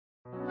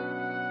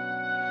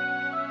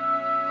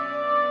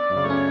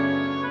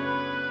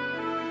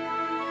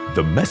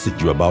The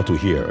message you're about to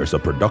hear is a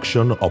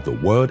production of the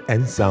Word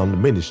and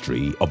Sound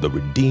Ministry of the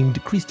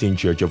Redeemed Christian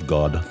Church of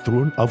God,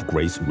 Throne of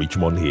Grace,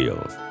 Richmond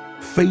Hills.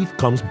 Faith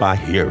comes by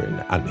hearing,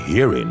 and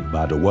hearing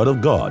by the Word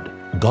of God.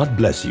 God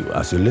bless you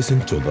as you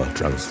listen to the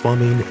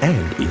transforming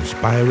and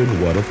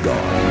inspiring Word of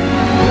God.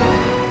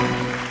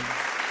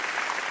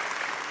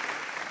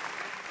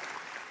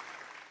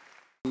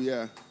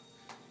 Yeah.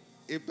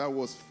 If that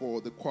was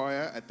for the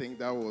choir, I think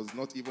that was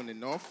not even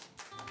enough.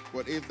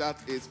 But if that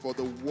is for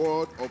the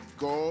Word of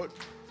God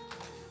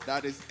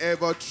that is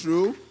ever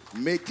true,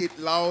 make it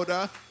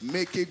louder,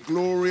 make it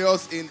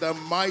glorious in the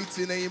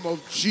mighty name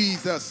of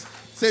Jesus.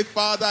 Say,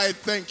 Father, I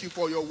thank you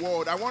for your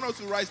word. I want us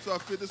to rise to our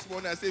feet this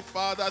morning and say,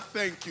 Father,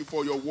 thank you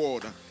for your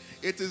word.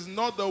 It is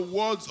not the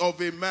words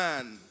of a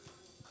man.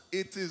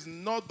 It is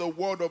not the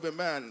word of a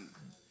man.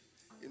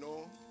 You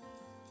know,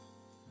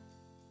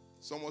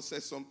 someone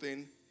said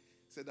something,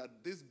 said that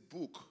this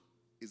book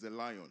is a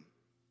lion.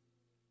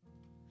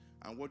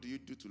 And what do you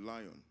do to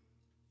lion?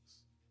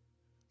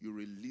 You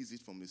release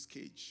it from his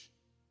cage.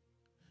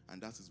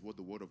 And that is what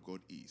the word of God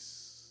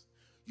is.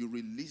 You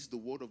release the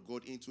word of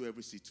God into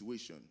every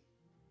situation.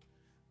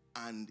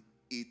 And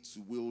it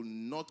will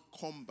not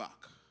come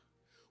back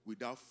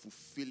without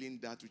fulfilling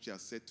that which you are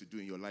set to do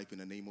in your life in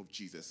the name of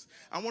Jesus.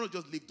 I want to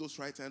just lift those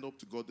right hand up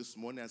to God this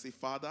morning and say,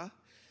 Father,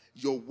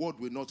 your word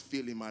will not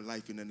fail in my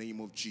life in the name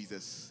of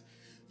Jesus.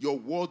 Your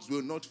words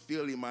will not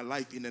fail in my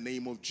life in the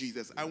name of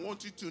Jesus. I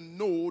want you to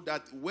know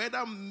that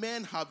whether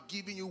men have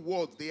given you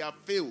words, they have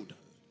failed.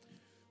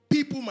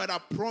 People might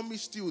have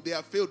promised you, they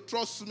have failed.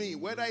 Trust me,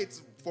 whether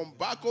it's from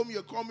back home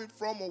you're coming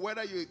from or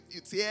whether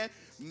it's here,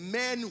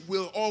 men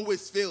will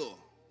always fail.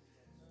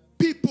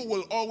 People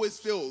will always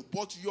fail,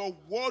 but your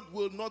word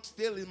will not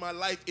fail in my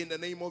life in the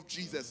name of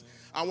Jesus.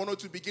 I want us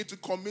to begin to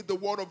commit the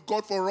word of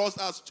God for us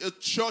as a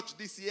church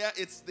this year.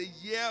 It's the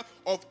year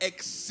of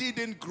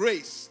exceeding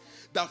grace.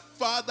 That,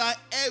 Father,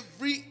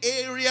 every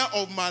area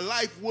of my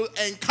life will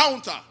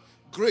encounter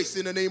grace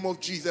in the name of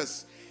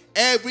Jesus.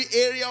 Every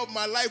area of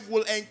my life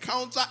will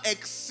encounter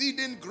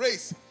exceeding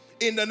grace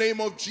in the name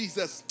of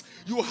Jesus.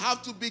 You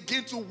have to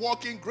begin to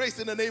walk in grace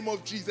in the name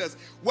of Jesus.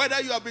 Whether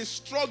you have been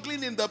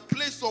struggling in the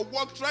place of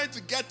work, trying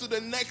to get to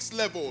the next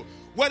level,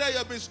 whether you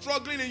have been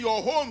struggling in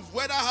your homes,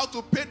 whether how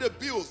to pay the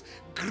bills,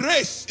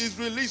 grace is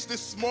released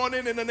this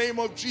morning in the name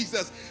of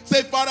Jesus.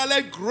 Say, Father,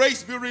 let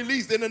grace be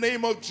released in the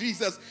name of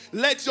Jesus.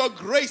 Let your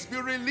grace be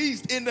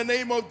released in the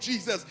name of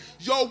Jesus.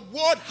 Your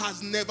word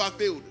has never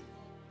failed.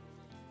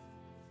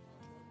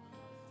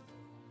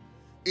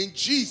 In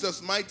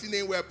Jesus' mighty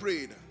name we are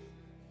prayed.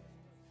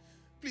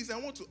 Please, I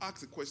want to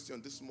ask a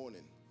question this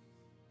morning.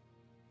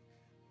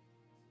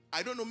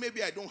 I don't know,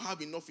 maybe I don't have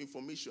enough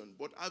information,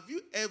 but have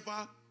you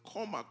ever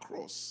come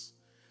across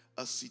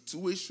a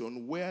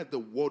situation where the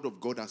word of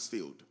God has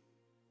failed?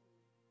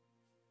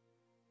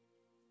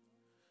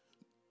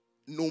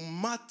 No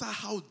matter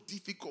how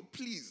difficult,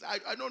 please,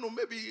 I don't know,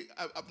 maybe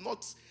I've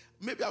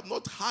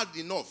not had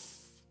enough.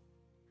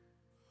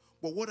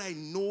 But what I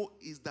know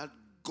is that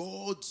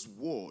God's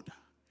word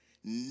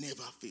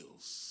never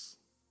fails.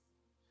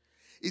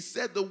 He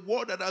said the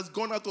word that has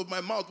gone out of my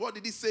mouth, what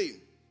did he say?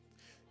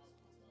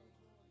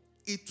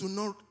 It will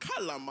not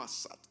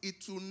kalamasat.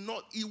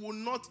 He will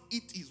not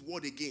eat his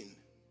word again.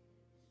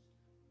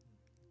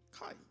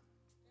 Kai.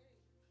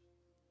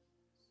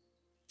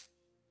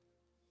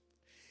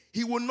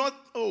 He will not,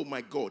 oh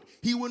my God,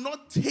 he will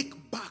not take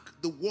back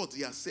the words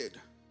he has said.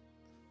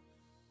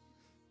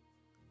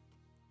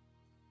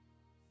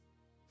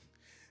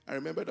 I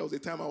remember there was a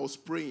time I was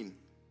praying.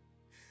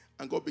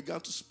 And God began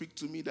to speak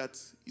to me that,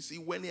 you see,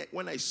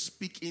 when I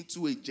speak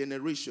into a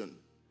generation,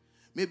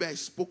 maybe I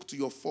spoke to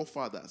your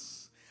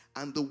forefathers,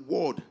 and the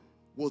word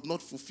was not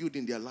fulfilled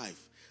in their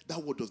life.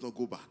 That word does not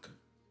go back.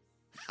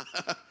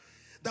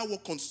 That will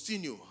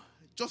continue.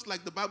 Just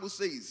like the Bible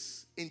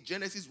says in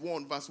Genesis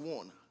 1 verse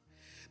 1,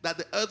 that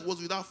the earth was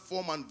without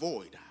form and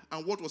void.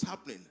 And what was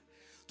happening?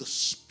 The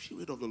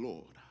Spirit of the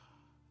Lord.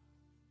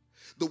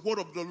 The word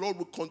of the Lord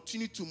will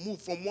continue to move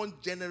from one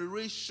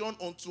generation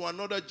onto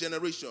another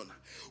generation,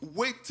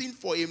 waiting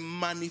for a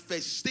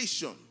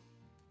manifestation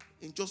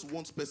in just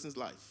one person's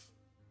life.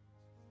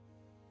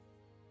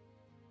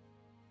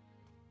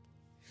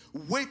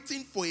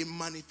 Waiting for a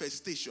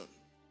manifestation.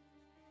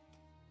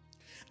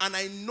 And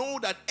I know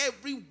that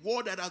every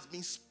word that has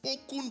been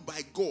spoken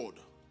by God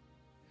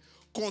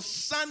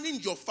concerning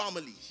your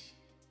family,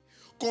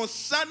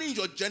 concerning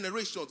your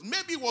generations,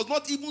 maybe it was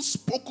not even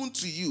spoken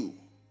to you.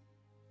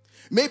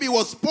 Maybe it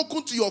was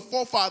spoken to your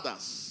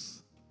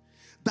forefathers.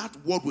 That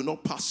word will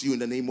not pass you in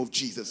the name of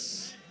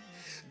Jesus.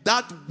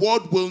 That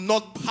word will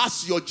not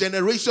pass your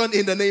generation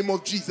in the name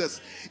of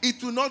Jesus.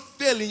 It will not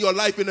fail in your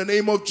life in the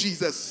name of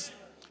Jesus.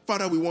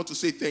 Father, we want to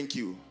say thank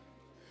you.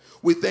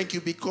 We thank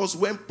you because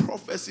when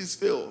prophecies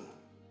fail,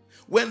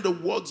 when the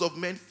words of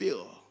men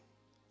fail,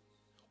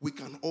 we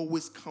can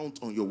always count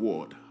on your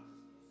word.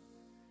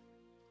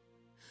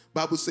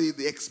 Bible says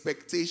the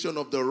expectation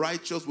of the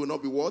righteous will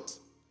not be what?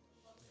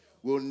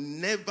 Will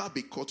never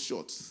be cut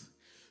short.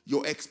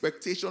 Your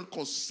expectation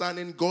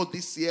concerning God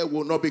this year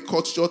will not be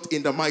cut short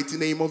in the mighty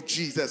name of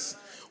Jesus.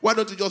 Why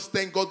don't you just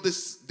thank God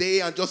this day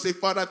and just say,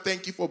 Father,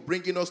 thank you for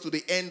bringing us to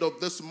the end of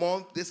this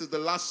month. This is the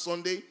last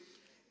Sunday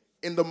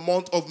in the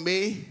month of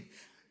May.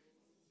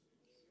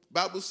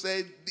 Bible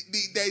said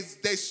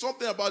there's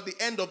something about the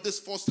end of this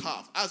first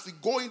half. As we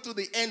go into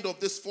the end of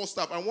this first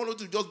half, I want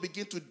you to just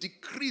begin to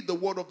decree the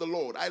word of the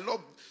Lord. I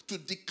love to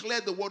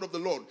declare the word of the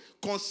Lord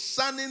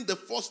concerning the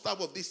first half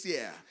of this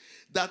year,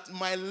 that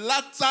my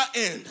latter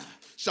end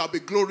shall be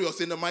glorious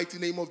in the mighty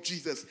name of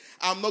Jesus.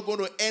 I'm not going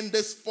to end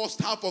this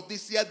first half of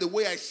this year the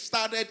way I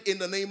started in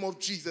the name of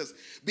Jesus,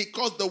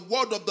 because the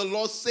word of the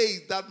Lord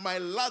says that my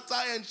latter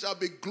end shall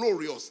be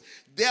glorious.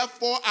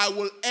 Therefore, I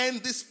will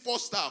end this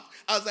first half.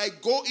 As I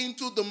go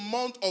into the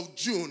month of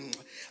June,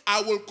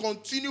 I will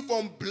continue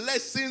from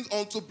blessings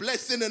unto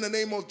blessing in the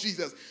name of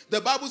Jesus. The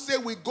Bible says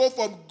we go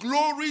from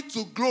glory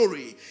to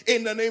glory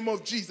in the name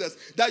of Jesus.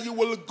 That you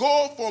will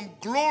go from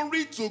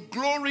glory to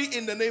glory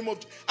in the name of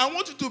Jesus. I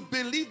want you to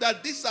believe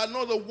that these are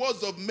not the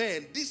words of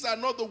men. These are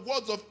not the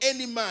words of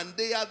any man.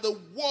 They are the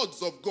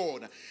words of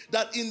God.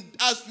 That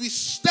as we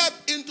step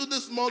into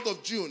this month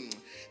of June,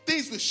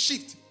 things will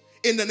shift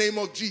in the name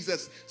of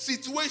Jesus.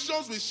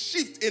 Situations will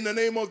shift in the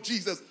name of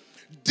Jesus.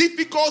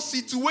 Difficult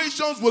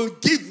situations will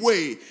give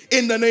way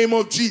in the name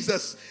of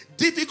Jesus.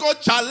 Difficult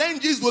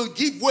challenges will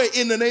give way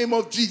in the name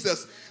of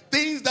Jesus.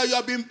 Things that you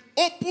have been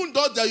open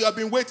doors that you have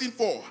been waiting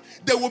for,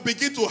 they will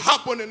begin to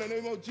happen in the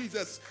name of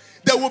Jesus.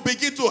 They will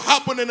begin to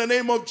happen in the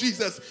name of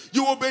Jesus.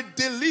 You will be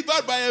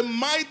delivered by a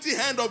mighty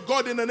hand of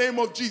God in the name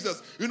of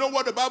Jesus. You know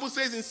what the Bible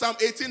says in Psalm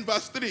 18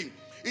 verse 3?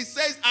 It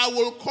says, I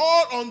will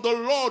call on the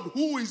Lord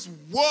who is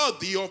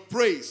worthy of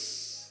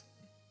praise.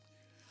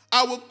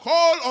 I will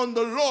call on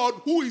the Lord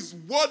who is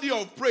worthy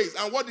of praise.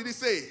 And what did he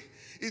say?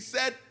 He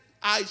said,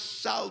 I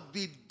shall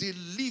be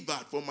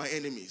delivered from my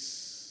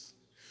enemies.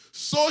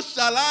 So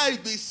shall I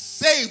be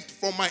saved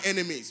from my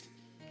enemies.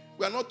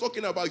 We are not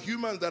talking about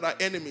humans that are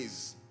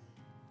enemies.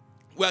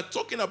 We are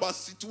talking about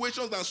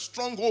situations and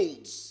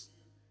strongholds.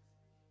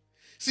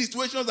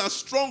 Situations and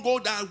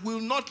strongholds that will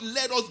not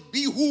let us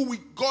be who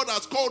God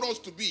has called us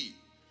to be.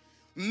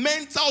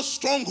 Mental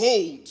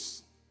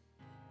strongholds.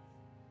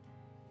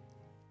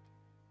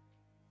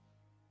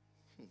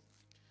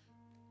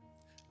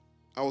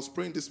 I was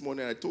praying this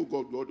morning. I told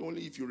God, Lord,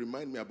 only if you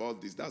remind me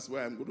about this, that's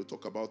why I'm going to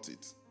talk about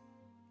it.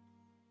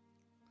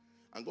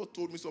 And God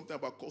told me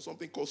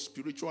something called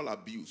spiritual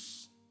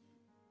abuse.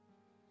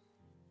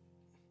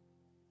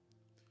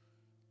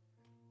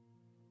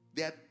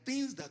 There are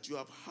things that you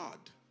have heard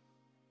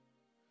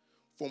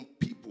from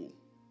people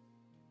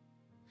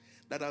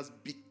that has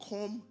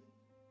become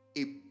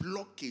a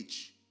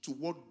blockage to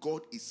what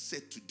God is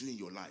said to do in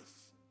your life.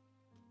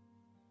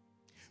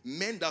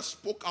 Men that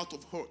spoke out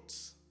of hurt.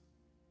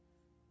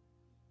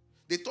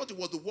 They thought it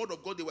was the word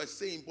of God they were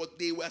saying, but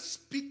they were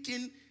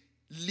speaking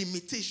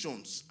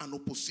limitations and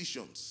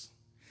oppositions.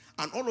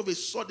 And all of a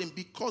sudden,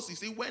 because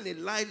when a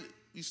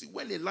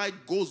lie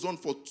goes on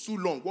for too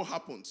long, what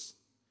happens?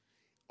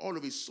 All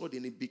of a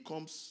sudden it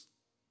becomes,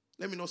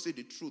 let me not say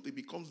the truth, it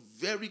becomes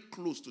very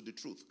close to the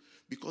truth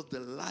because the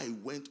lie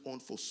went on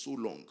for so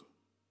long.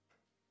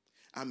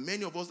 And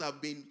many of us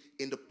have been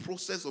in the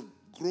process of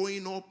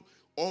growing up,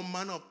 all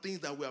manner of things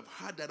that we have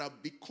had that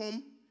have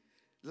become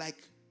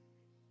like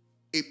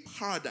a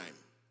paradigm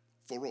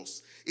for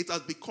us. It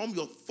has become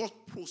your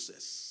thought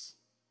process.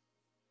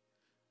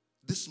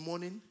 This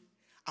morning,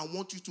 I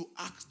want you to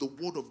ask the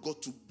word of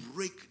God to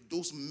break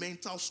those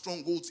mental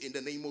strongholds in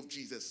the name of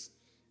Jesus.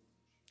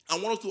 I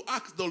want us to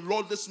ask the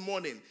Lord this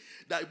morning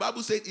that the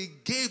Bible said he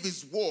gave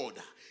his word.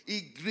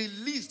 He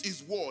released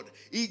his word.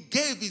 He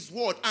gave his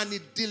word and he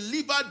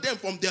delivered them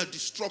from their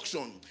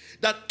destruction.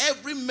 That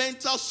every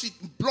mental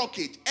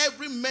blockage,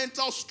 every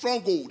mental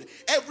stronghold,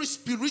 every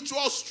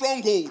spiritual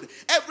stronghold,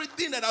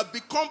 everything that has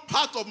become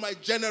part of my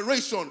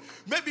generation,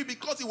 maybe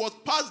because it was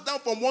passed down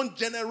from one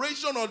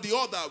generation or the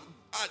other,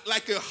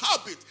 like a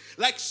habit,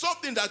 like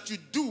something that you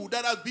do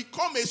that has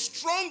become a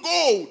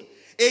stronghold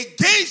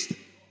against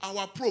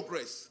our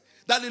progress.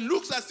 That it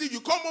looks as if you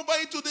come over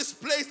into this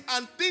place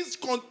and things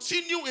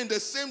continue in the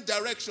same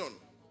direction.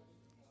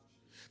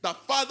 That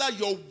Father,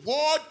 your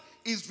word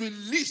is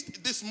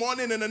released this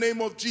morning in the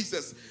name of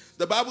Jesus.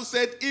 The Bible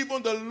said,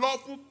 even the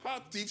lawful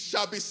captive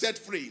shall be set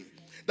free.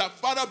 That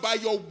Father, by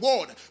your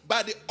word,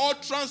 by the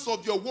utterance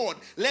of your word,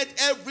 let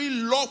every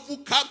lawful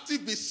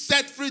captive be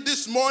set free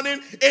this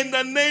morning in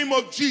the name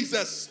of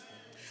Jesus.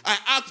 I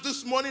ask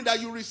this morning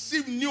that you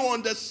receive new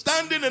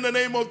understanding in the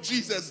name of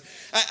Jesus.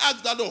 I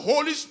ask that the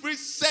Holy Spirit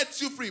sets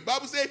you free.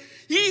 Bible says,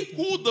 he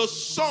who the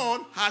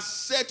Son has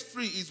set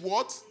free is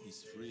what?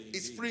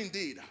 Is free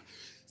indeed.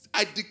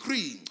 I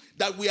decree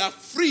that we are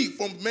free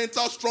from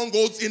mental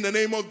strongholds in the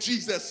name of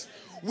Jesus.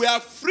 We are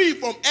free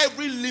from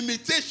every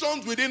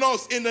limitation within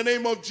us in the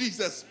name of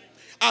Jesus.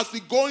 As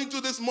we go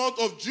into this month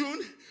of June,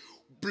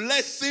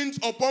 blessings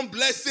upon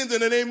blessings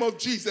in the name of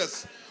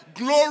Jesus.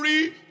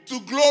 Glory to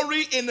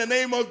glory in the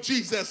name of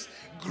Jesus.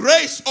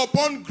 Grace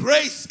upon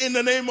grace in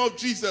the name of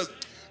Jesus.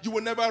 You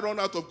will never run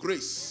out of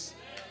grace.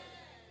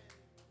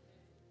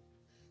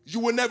 You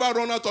will never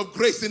run out of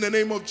grace in the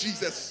name of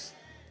Jesus.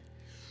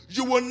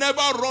 You will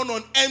never run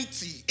on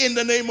empty in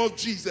the name of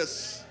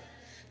Jesus.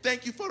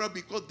 Thank you, Father,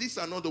 because these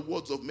are not the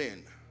words of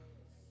men.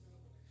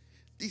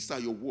 These are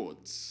your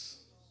words.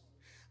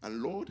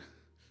 And Lord,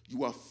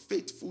 you are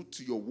faithful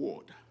to your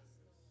word.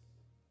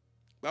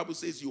 The Bible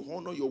says you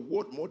honor your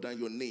word more than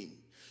your name.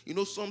 You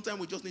know, sometimes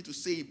we just need to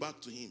say it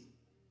back to him.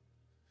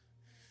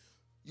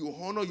 You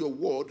honor your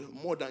word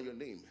more than your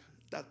name.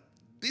 That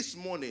this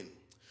morning,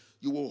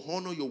 you will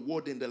honor your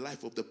word in the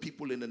life of the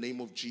people in the name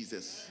of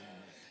Jesus.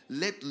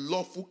 Let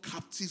lawful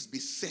captives be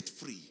set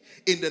free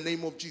in the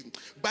name of Jesus.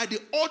 By the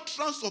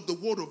utterance of the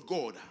word of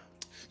God,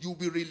 you will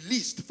be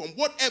released from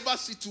whatever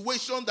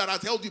situation that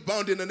has held you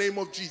bound in the name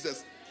of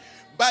Jesus.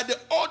 By the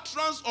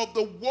utterance of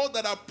the word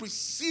that have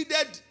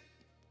preceded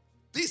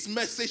this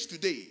message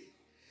today,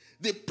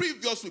 the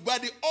previous week, by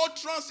the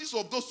utterances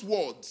of those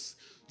words,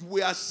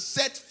 we are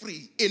set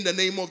free in the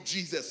name of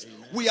Jesus.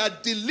 Amen. We are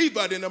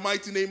delivered in the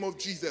mighty name of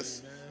Jesus.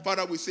 Amen.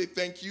 Father, we say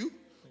thank you.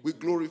 We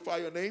glorify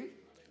your name.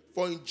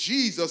 For in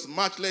Jesus'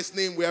 matchless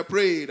name we are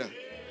prayed. Amen.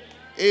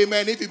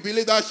 Amen. If you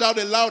believe that, shout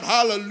a loud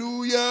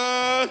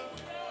hallelujah.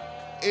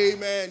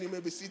 Amen. You may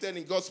be seated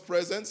in God's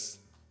presence.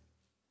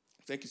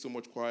 Thank you so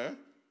much, choir.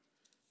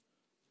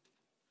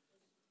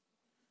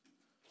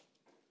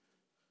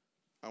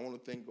 I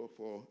want to thank God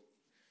for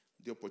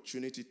the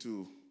opportunity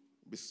to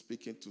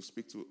speak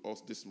to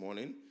us this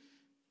morning.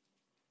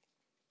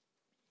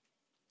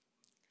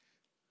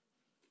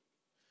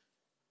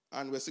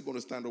 And we're still going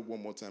to stand up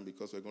one more time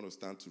because we're going to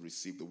stand to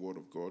receive the word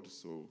of God.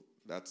 So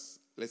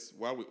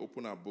while we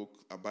open our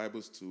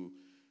Bibles to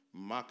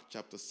Mark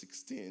chapter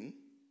 16.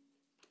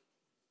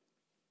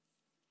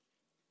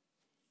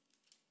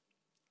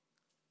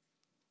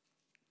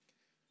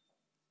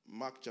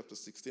 Mark chapter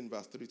 16,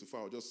 verse 3 to 4.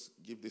 I'll just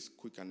give this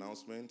quick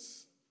announcement.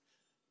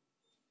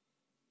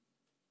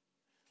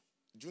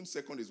 June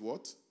 2nd is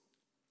what?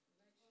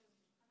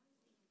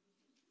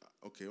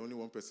 Okay, only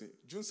one person.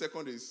 June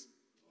 2nd is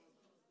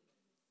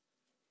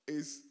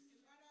is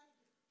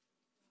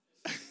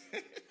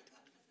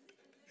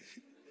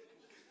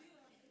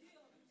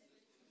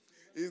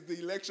the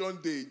election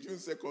day, June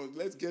 2nd.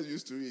 Let's get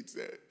used to it.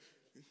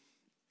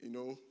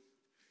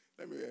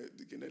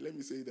 Let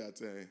me say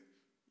that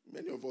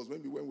many of us,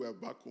 maybe when we are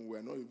back home, we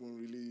are not even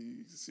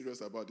really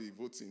serious about the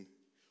voting.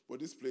 But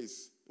this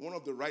place, one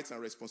of the rights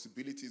and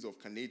responsibilities of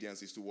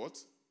Canadians is to what?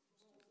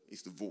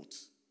 Is to vote.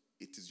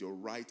 It is your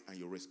right and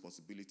your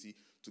responsibility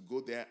to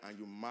go there and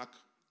you mark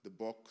the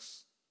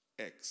box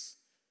X.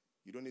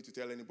 You don't need to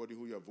tell anybody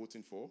who you are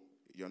voting for.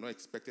 You are not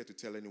expected to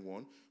tell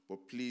anyone.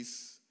 But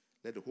please,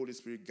 let the Holy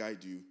Spirit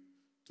guide you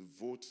to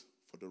vote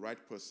for the right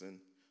person,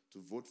 to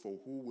vote for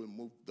who will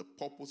move the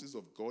purposes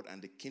of God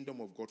and the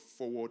kingdom of God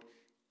forward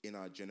in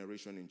our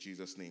generation in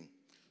Jesus' name.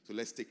 So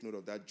let's take note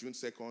of that. June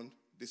 2nd,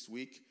 this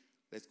week,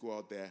 let's go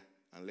out there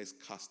and let's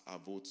cast our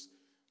votes.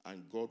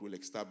 And God will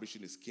establish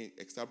his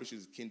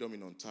kingdom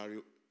in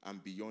Ontario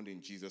and beyond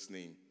in Jesus'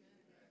 name.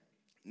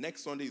 Amen.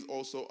 Next Sunday is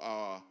also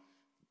our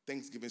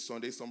Thanksgiving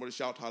Sunday. Somebody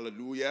shout hallelujah.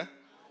 Hallelujah.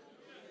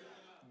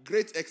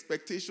 Great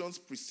expectations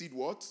precede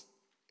what?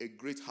 A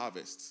great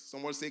harvest.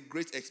 Someone say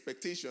great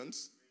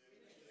expectations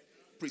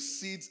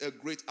precedes a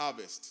great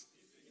harvest.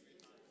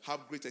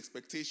 Have great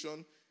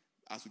expectation.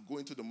 As we go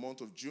into the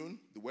month of June,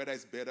 the weather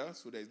is better,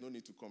 so there is no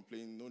need to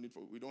complain.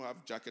 We don't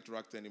have jacket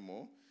racked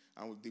anymore.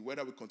 And the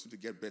weather will continue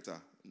to get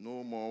better.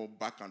 No more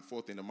back and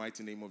forth in the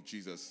mighty name of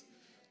Jesus.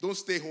 Don't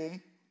stay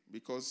home,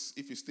 because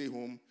if you stay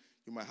home,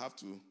 you might have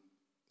to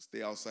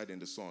stay outside in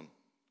the sun.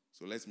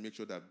 So let's make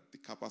sure that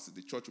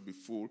the church will be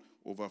full,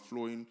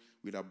 overflowing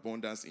with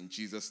abundance in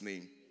Jesus'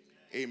 name.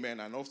 Amen.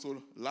 And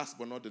also, last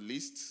but not the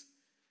least,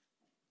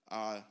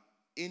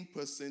 in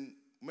person,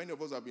 many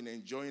of us have been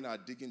enjoying our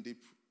Digging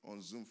Deep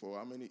on Zoom for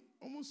how many?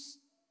 Almost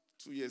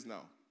 2 years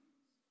now.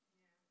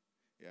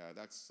 Yeah,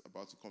 that's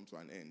about to come to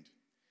an end.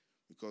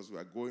 Because we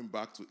are going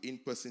back to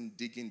in-person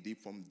Digging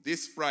Deep from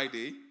this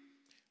Friday.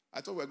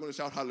 I thought we were going to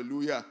shout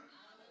hallelujah.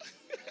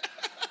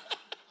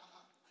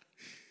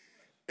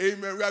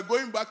 Amen. We are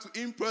going back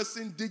to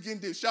in-person Digging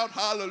Deep. Shout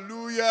hallelujah.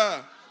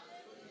 Hallelujah.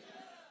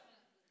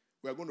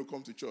 We are going to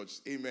come to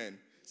church. Amen.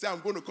 Say, I'm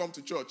going to come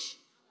to church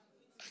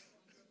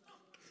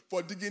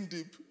for Digging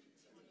Deep.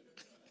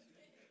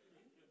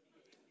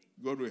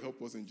 God will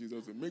help us in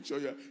Jesus' name.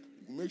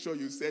 Make sure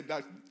you said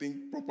that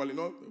thing properly.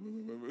 No?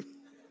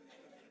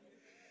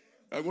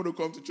 I'm going to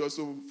come to church.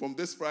 So from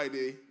this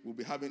Friday, we'll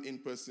be having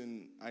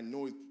in-person. I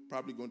know it's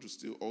probably going to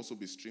still also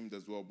be streamed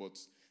as well, but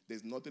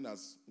there's nothing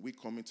as we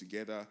coming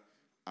together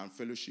and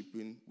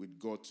fellowshipping with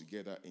God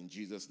together in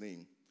Jesus'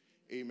 name.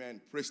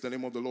 Amen. Praise the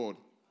name of the Lord.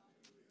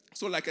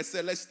 So like I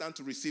said, let's stand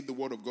to receive the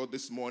word of God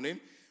this morning.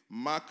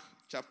 Mark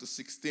chapter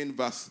 16,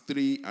 verse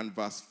 3 and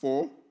verse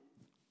 4.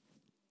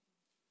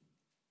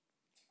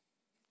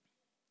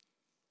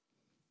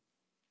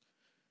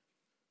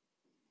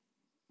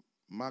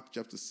 Mark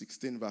chapter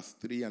 16, verse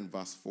 3 and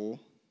verse 4.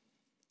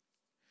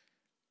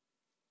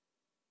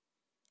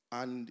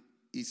 And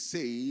it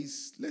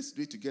says, let's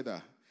read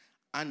together.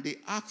 And they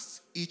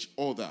asked each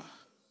other,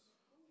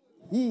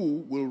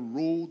 Who will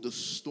roll the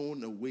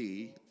stone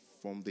away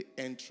from the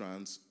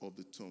entrance of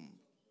the tomb?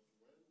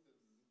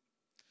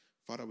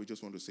 Father, we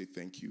just want to say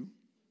thank you.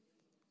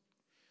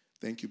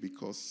 Thank you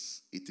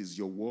because it is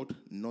your word,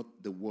 not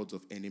the words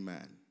of any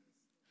man.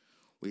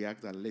 We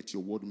ask that let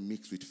your word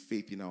mix with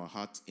faith in our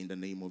hearts in the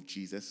name of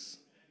Jesus,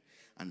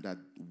 and that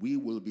we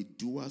will be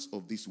doers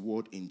of this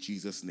word in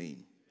Jesus'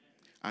 name,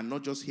 and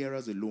not just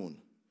hearers alone.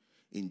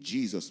 In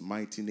Jesus'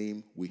 mighty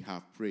name we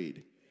have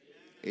prayed.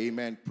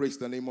 Amen. Praise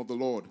the name of the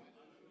Lord.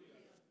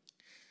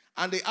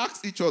 And they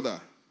asked each other,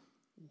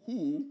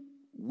 who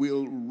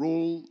will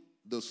roll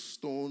the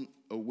stone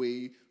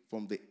away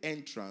from the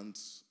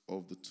entrance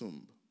of the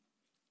tomb?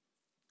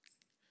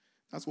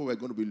 That's what we're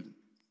going to be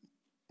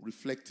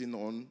reflecting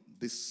on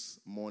this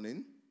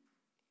morning.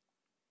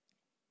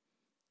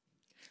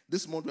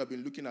 This month we have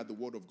been looking at the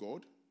Word of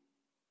God.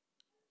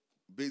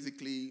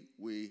 Basically,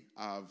 we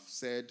have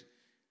said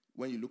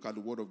when you look at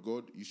the Word of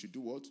God, you should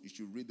do what? You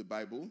should read the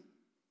Bible.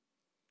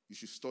 You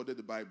should study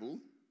the Bible.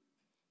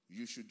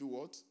 You should do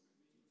what?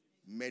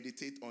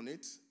 Meditate on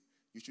it.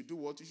 You should do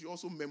what? You should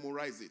also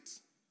memorize it.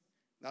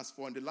 That's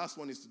four. And the last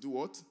one is to do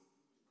what?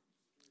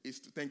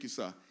 Thank you,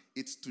 sir.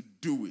 It's to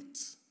do it.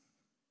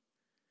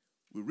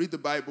 We read the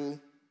Bible.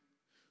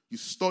 You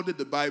study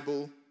the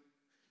Bible.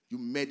 You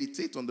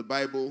meditate on the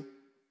Bible.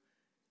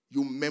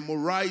 You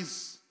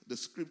memorize the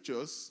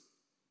scriptures.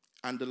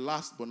 And the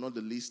last but not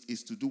the least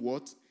is to do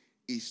what?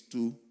 Is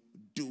to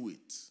do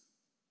it.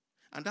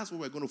 And that's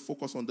what we're going to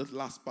focus on, that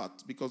last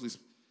part, because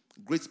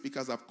great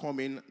speakers have come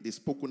in. They've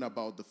spoken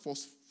about the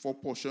first four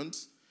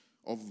portions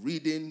of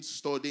reading,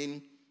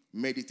 studying,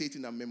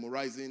 meditating, and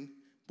memorizing.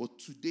 But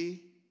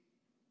today,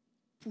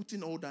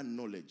 putting all that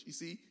knowledge. You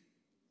see,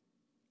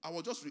 I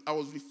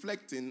was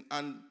reflecting,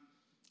 and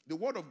the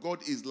Word of God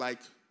is like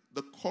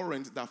the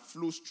current that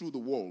flows through the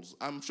walls.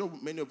 I'm sure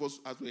many of us,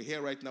 as we're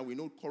here right now, we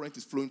know current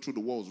is flowing through the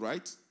walls,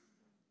 right?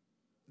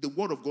 The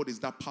Word of God is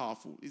that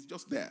powerful. It's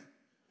just there.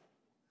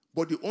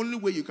 But the only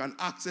way you can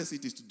access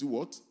it is to do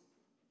what?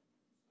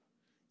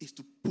 Is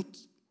to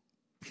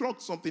plug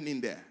something in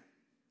there,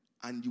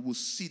 and you will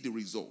see the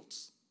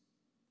results.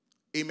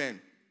 Amen.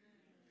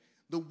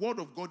 The Word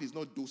of God is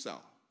not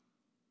docile.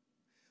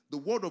 The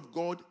Word of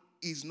God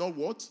is not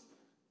what?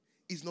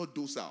 Is not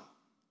docile.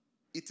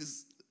 It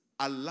is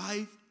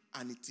alive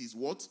and it is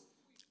what?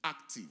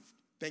 Active.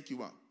 Thank you,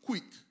 ma'am.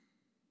 Quick.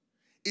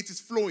 It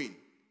is flowing.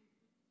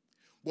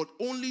 But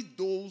only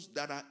those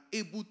that are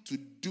able to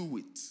do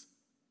it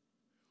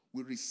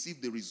will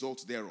receive the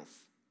results thereof.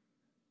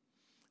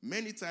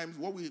 Many times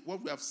what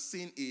we have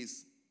seen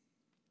is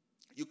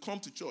you come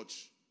to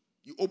church,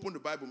 you open the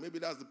Bible. Maybe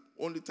that's the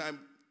only time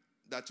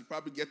that you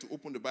probably get to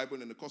open the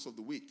Bible in the course of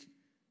the week.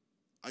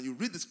 And you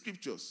read the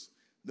scriptures.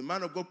 The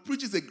man of God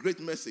preaches a great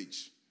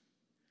message.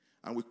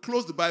 And we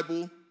close the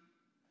Bible,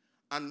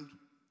 and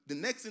the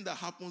next thing that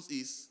happens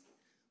is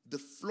the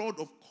flood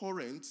of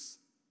currents.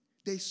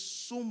 There's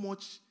so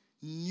much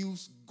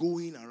news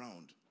going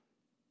around.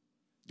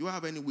 Do I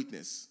have any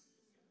witness?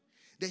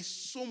 There's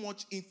so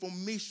much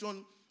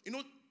information. You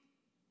know,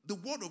 the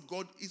Word of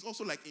God is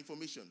also like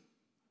information.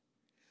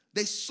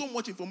 There's so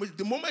much information.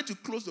 The moment you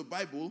close the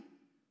Bible,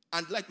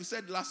 and like we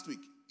said last week,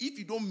 if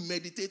you don't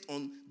meditate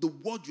on the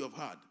word you have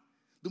heard,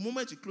 the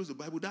moment you close the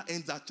Bible, that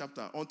ends that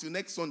chapter until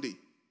next Sunday.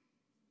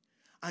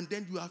 And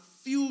then you are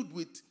filled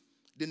with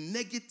the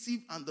negative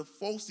and the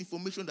false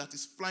information that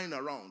is flying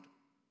around.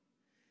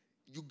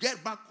 You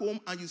get back home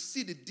and you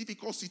see the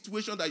difficult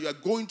situation that you are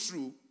going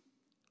through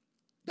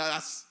that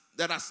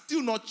has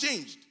still not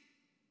changed.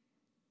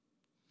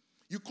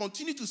 You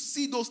continue to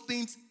see those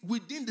things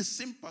within the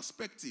same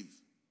perspective.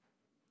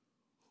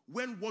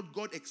 When what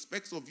God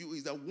expects of you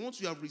is that once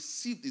you have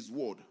received His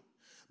word,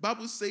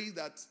 Bible says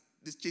that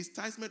the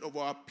chastisement of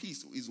our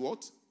peace is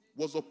what?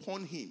 Was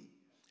upon Him.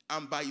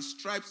 And by His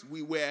stripes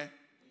we were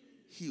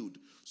healed.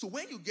 So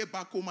when you get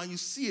back home and you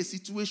see a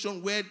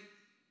situation where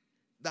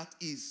that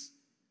is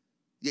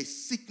a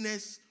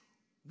sickness,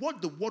 what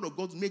the Word of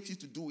God makes you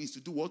to do is to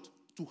do what?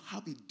 To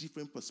have a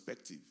different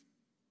perspective.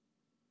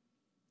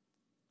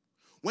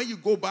 When you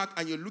go back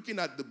and you're looking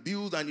at the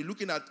bills and you're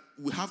looking at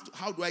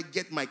how do I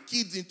get my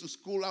kids into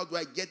school? How do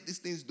I get these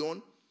things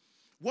done?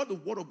 What the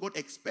Word of God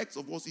expects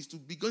of us is to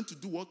begin to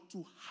do what?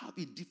 To have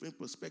a different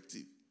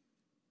perspective.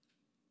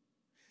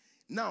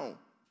 Now,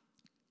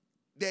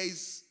 there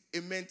is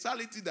a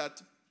mentality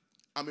that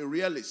I'm a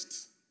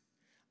realist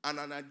and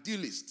an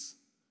idealist.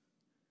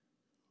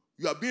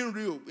 You are being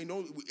real, you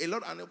know,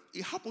 and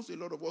it happens to a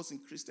lot of us in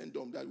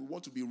Christendom that we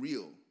want to be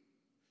real.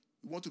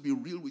 You want to be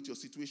real with your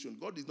situation.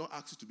 God did not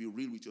ask you to be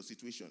real with your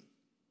situation.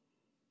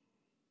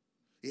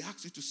 He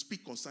asks you to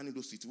speak concerning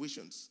those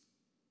situations.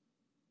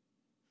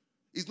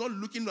 He's not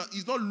looking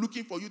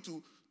for you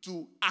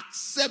to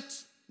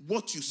accept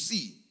what you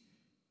see.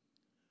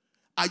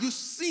 Are you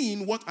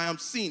seeing what I am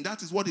seeing?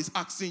 That is what he's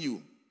asking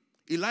you.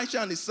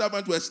 Elisha and his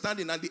servant were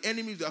standing and the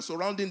enemies were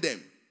surrounding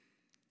them.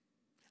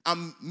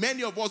 And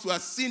many of us were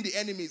seeing the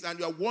enemies and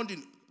you are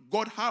wondering,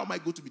 God, how am I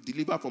going to be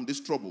delivered from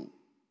this trouble?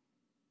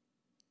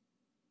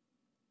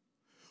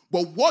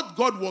 But what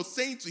God was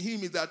saying to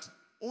him is that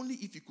only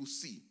if you could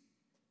see.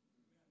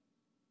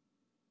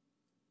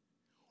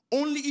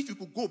 Only if you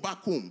could go back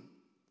home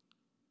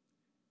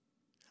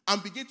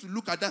and begin to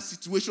look at that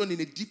situation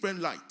in a different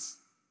light.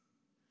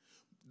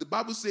 The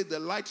Bible says the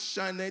light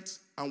shineth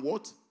and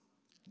what?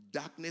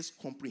 Darkness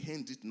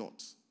comprehends it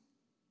not.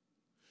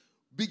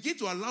 Begin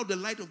to allow the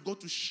light of God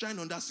to shine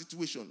on that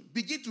situation.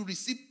 Begin to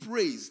receive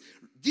praise.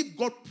 Give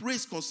God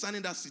praise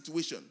concerning that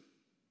situation.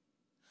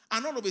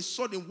 And all of a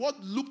sudden, what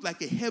looked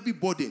like a heavy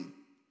burden,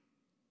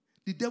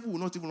 the devil will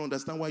not even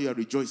understand why you are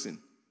rejoicing.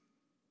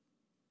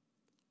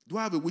 Do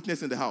I have a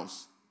witness in the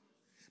house?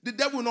 The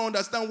devil will not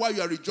understand why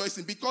you are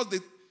rejoicing, because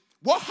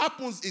what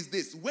happens is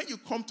this. When you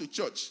come to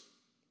church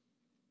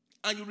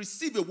and you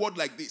receive a word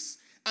like this,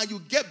 and you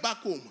get back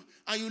home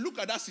and you look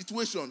at that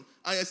situation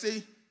and you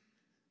say,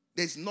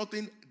 there's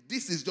nothing,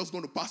 this is just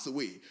going to pass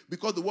away,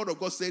 because the word of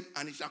God said,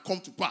 and it shall come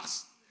to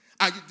pass.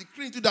 And you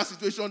decree into that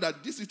situation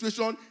that this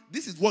situation,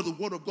 this is what the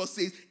word of God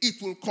says,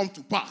 it will come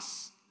to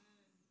pass.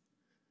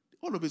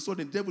 All of a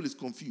sudden, the devil is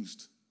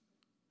confused.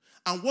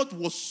 And what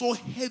was so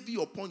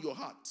heavy upon your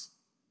heart,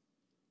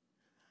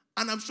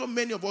 and I'm sure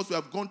many of us who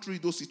have gone through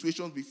those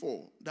situations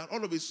before, that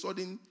all of a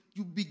sudden,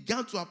 you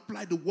began to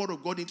apply the word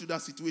of God into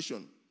that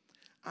situation.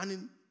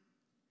 And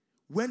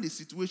when the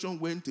situation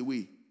went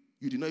away,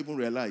 you did not even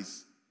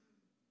realize.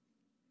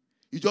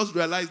 You just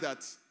realized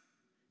that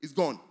it's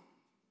gone.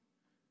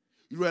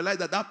 You realize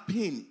that that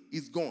pain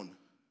is gone.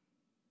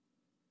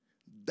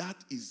 That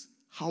is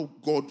how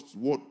God's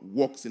word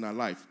works in our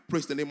life.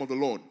 Praise the name of the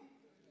Lord.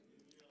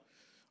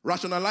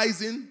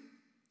 Rationalizing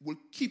will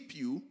keep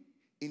you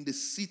in the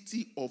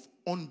city of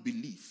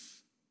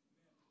unbelief.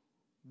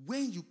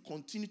 When you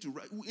continue to,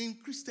 in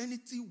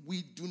Christianity,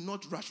 we do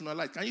not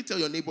rationalize. Can you tell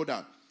your neighbor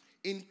that?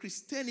 In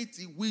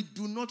Christianity, we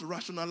do not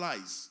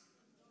rationalize.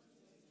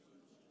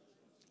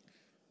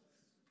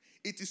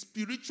 It is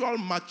spiritual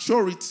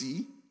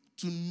maturity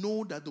to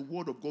know that the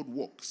word of God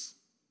works.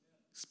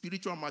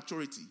 Spiritual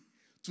maturity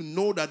to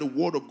know that the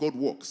word of God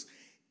works.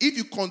 If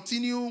you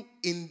continue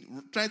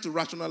in trying to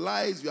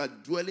rationalize, you are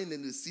dwelling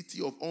in the city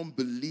of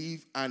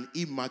unbelief and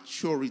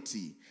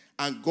immaturity.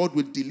 And God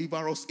will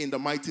deliver us in the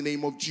mighty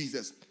name of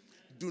Jesus.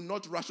 Do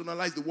not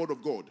rationalize the word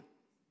of God.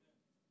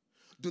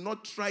 Do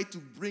not try to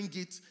bring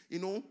it,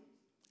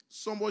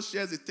 someone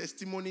shares a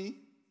testimony.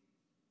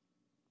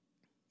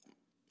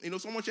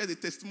 Someone shares a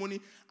testimony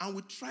and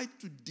we try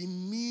to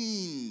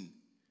demean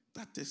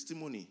that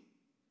testimony.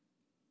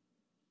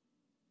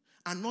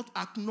 And not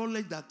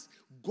acknowledge that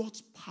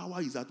God's power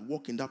is at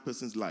work in that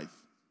person's life.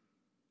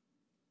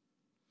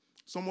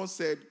 Someone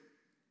said,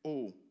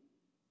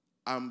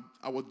 I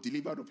was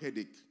delivered of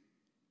headache.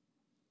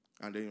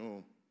 And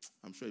then,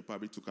 I'm sure he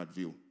probably took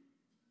Advil.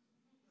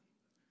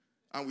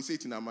 And we say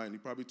it in our mind, he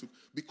probably took.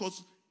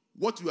 Because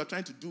what you are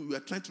trying to do, you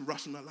are trying to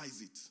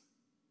rationalize it.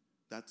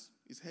 That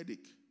is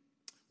headache.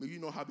 May you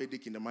not have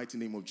headache in the mighty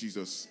name of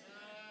Jesus.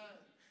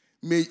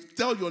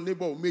 Tell your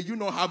neighbor, may you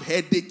not have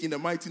headache in the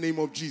mighty name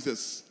of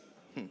Jesus.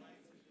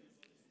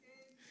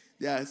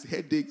 There are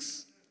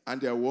headaches,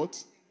 and there are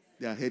what?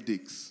 There are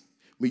headaches.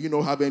 May you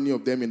not have any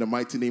of them in the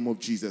mighty name of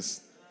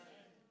Jesus.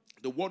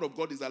 The word of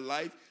God is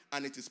alive,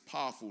 and it is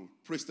powerful.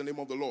 Praise the name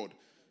of the Lord.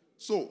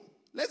 So,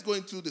 let's go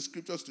into the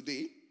scriptures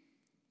today.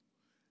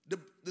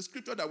 The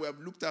scripture that we have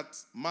looked at,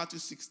 Matthew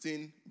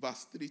 16,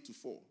 verse 3 to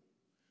 4,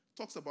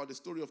 talks about the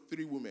story of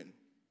 3 women.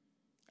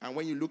 And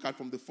when you look at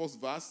from the first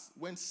verse,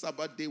 when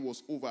Sabbath day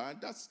was over, and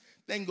that's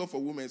thank God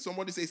for women.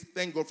 Somebody says,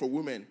 thank God for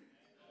women.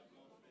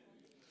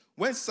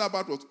 When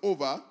Sabbath was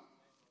over,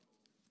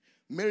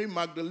 Mary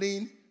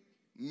Magdalene,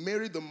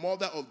 Mary the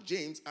mother of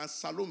James, and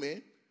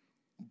Salome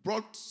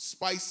brought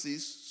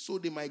spices so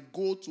they might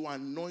go to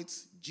anoint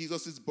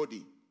Jesus'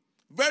 body.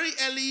 Very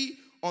early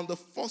on the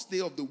first day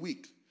of the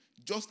week,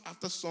 just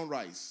after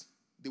sunrise,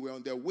 they were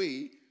on their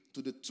way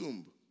to the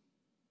tomb.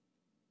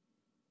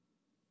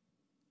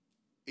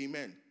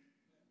 Amen.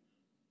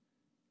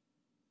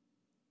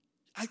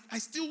 I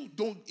still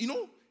don't,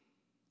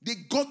 they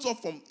got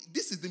up from,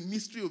 this is the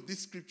mystery of this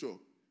scripture.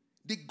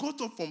 They got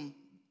up from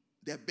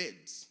their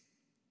beds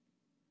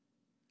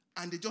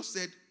and they just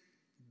said,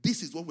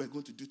 this is what we're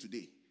going to do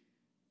today.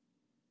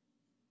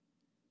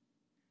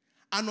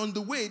 And on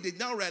the way, they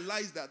now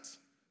realized that,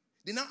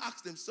 they now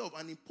asked themselves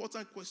an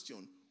important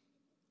question.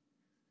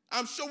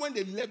 I'm sure when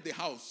they left the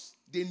house,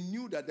 they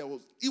knew that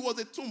it was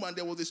a tomb and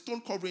there was a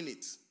stone covering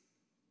it.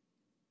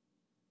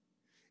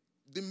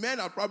 The men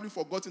had probably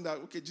forgotten that,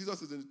 okay,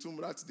 Jesus is in the tomb,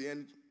 that's the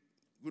end.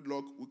 Good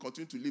luck, we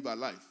continue to live our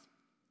life.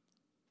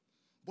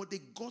 But they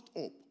got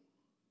up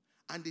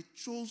and they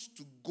chose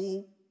to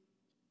go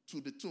to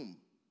the tomb.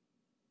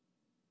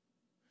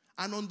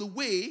 And on the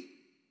way,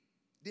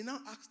 they now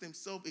asked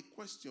themselves a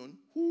question: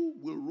 who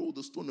will roll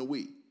the stone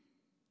away?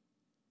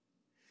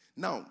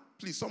 Now,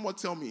 please, someone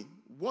tell me,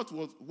 what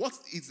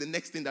is the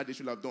next thing that they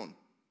should have done?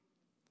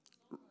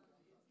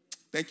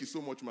 Thank you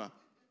so much, Ma.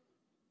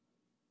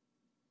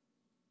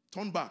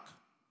 Turn back.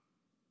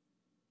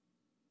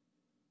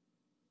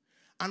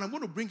 And I'm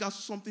going to bring out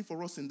something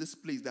for us in this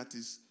place, that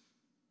is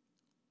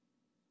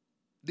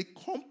the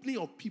company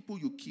of people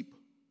you keep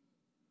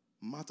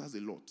matters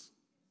a lot.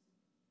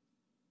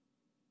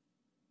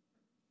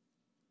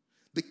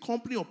 The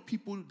company of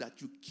people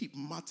that you keep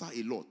matter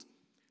a lot.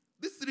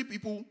 These three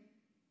people,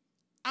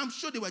 I'm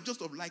sure they were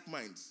just of like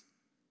minds.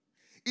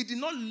 It did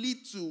not lead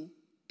to,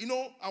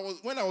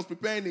 when I was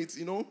preparing it,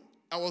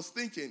 I was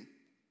thinking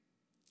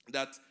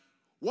that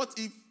what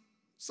if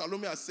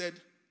Salome had said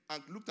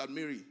and looked at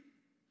Mary,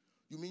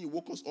 you mean you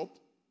woke us up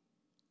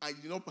and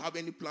you did not have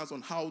any plans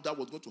on how that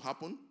was going to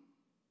happen?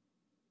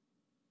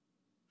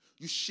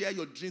 You share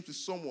your dreams with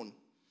someone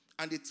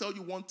and they tell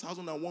you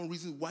 1,001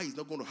 reasons why it's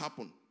not going to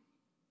happen.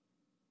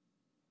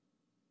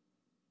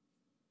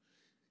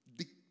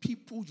 The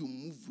people you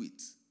move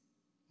with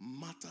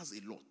matters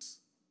a lot.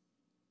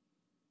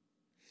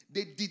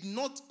 They did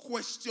not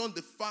question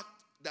the fact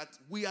that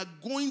we are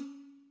going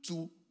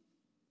to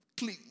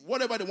clean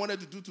whatever they wanted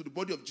to do to the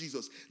body of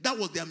Jesus. That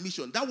was their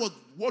mission. That was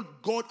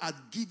what God had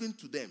given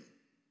to them.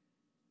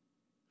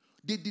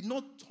 They did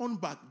not turn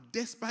back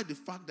despite the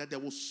fact that there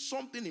was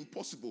something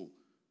impossible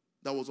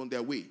that was on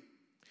their way.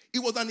 It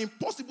was an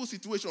impossible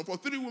situation for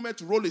three women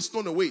to roll a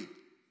stone away.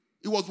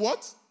 It was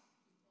what?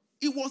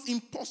 It was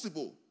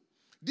impossible.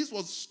 These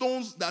were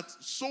stones that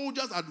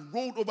soldiers had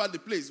rolled over the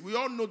place. We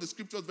all know the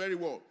scriptures very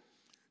well.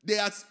 They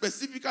had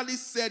specifically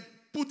said,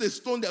 put a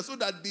stone there so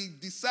that the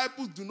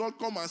disciples do not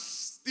come and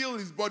steal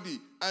his body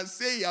and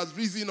say he has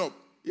risen up.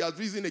 He has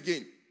risen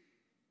again.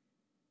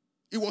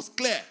 It was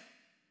clear.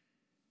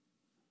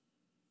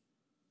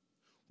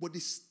 But they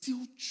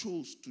still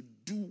chose to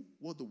do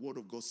what the word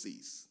of God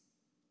says.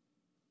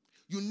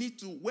 You need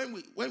to, when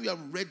we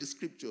have read the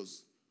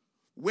scriptures,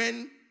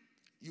 when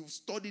you've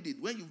studied it,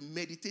 when you've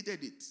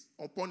meditated it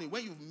upon it,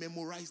 when you've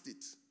memorized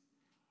it,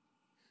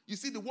 you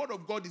see, the word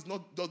of God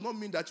does not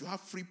mean that you have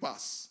free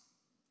pass.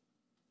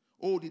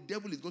 Oh, the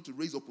devil is going to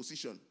raise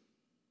opposition.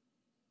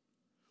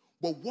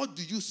 But what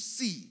do you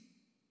see?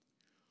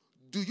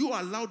 Do you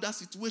allow that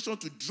situation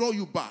to draw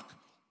you back?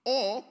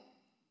 Or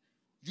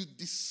you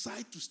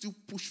decide to still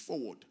push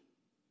forward?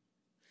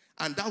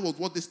 And that was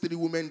what these three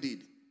women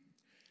did.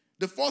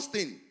 The first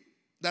thing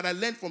that I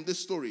learned from this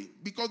story,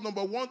 because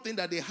number one thing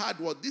that they had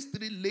was these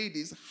three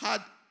ladies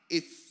had a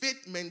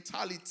faith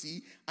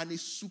mentality and a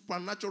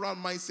supernatural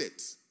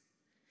mindset.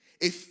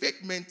 A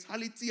faith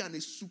mentality and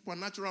a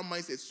supernatural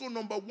mindset. So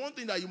number one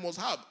thing that you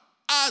must have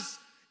as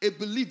a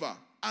believer,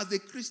 as a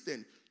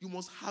Christian, you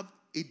must have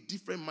a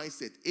different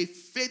mindset. A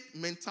faith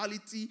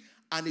mentality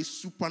and a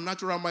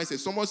supernatural mindset.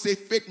 Someone say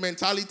faith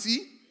mentality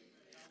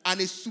and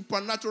a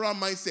supernatural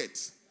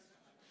mindset.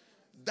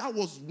 That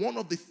was one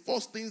of the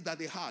first things that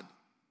they had.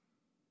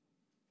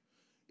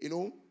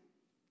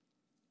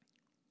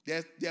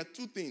 There are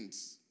two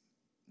things.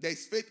 There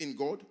is faith in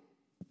God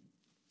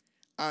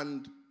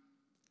and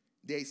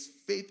there is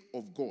faith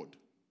of God.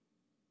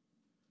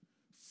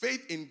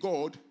 Faith in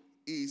God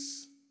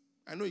is,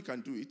 I know you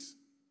can do it.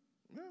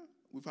 Yeah,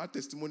 we've had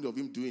testimony of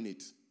him doing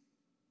it.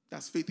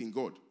 That's faith in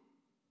God.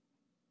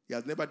 He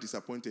has never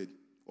disappointed.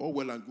 All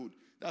well and good.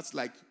 That's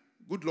like,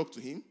 good luck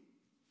to him.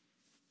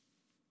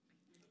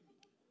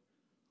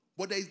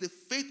 But there is the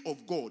faith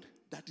of God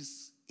that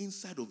is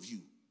inside of you.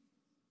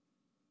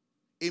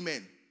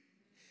 Amen.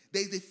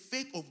 There is the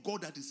faith of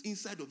God that is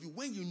inside of you.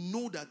 When you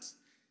know that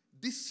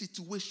this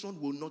situation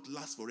will not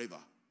last forever.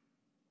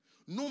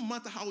 No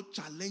matter how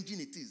challenging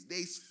it is, there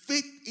is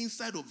faith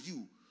inside of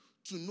you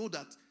to know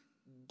that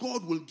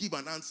God will give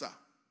an answer.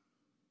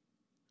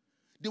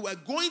 They were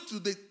going to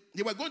the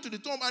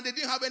tomb and they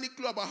didn't have any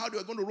clue about how they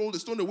were going to roll the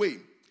stone away.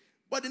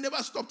 But they never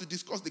stopped to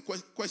discuss the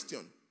question.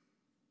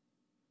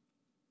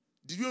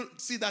 Did you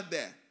see that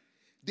there?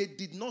 They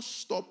did not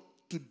stop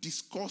to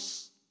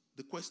discuss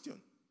the question.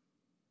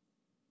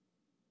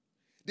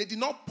 They did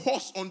not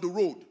pause on the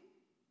road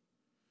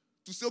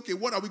to say, okay,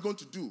 what are we going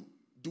to do?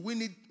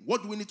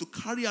 What do we need to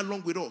carry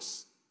along with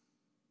us?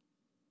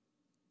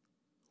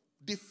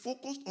 They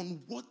focused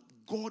on what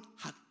God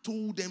had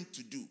told them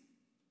to do.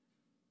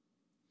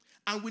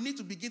 And we need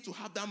to begin to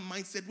have that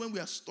mindset when we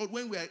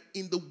are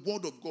in the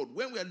Word of God,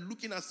 when we are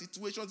looking at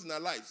situations in our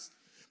lives.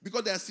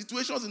 Because there are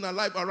situations in our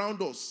life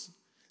around us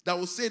that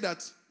will say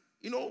that,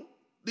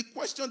 the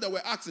question that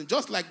we're asking,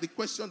 just like the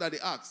question that they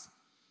asked,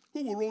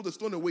 who will roll the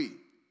stone away?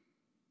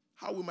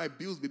 How will my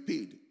bills be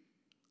paid?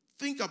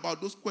 Think about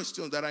those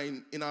questions that are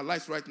in our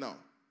lives right now.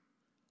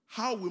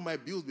 How will my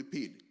bills be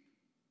paid?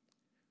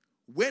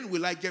 When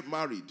will I get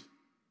married?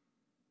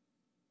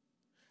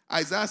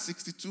 Isaiah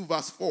 62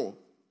 verse 4.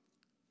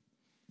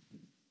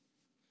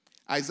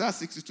 Isaiah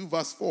 62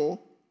 verse 4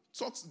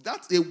 talks,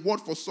 that's a word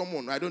for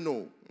someone. I don't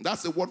know.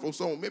 That's a word for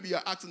someone. Maybe you're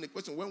asking the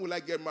question, when will I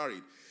get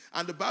married?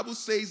 And the Bible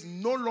says,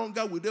 no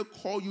longer will they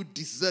call you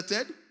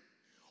deserted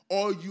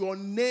or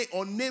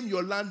name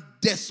your land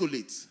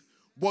desolate.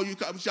 But you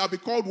shall be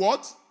called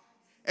what?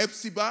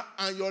 Epsiba,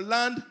 and your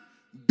land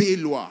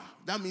Belua.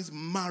 That means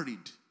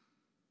married.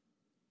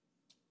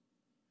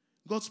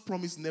 God's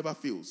promise never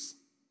fails.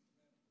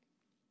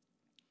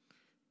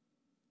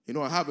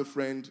 I have a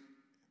friend,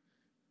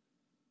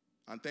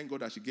 and thank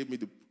God that she gave me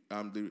the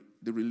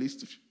release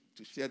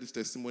to share this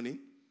testimony.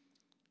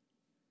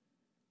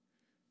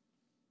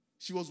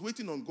 she was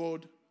waiting on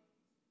God.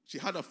 She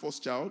had her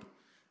first child,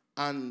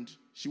 and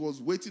she was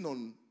waiting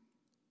on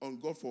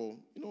God for,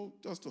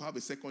 just to have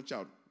a second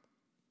child.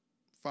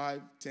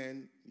 5,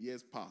 10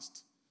 years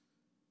passed.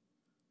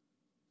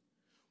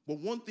 But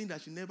one thing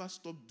that she never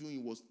stopped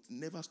doing was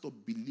never stop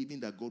believing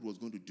that God was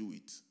going to do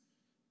it.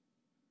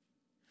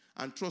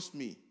 And trust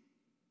me,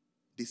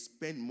 they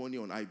spend money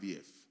on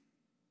IVF.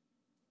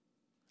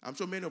 I'm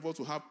sure many of us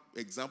will have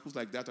examples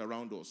like that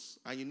around us.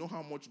 And you know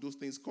how much those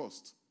things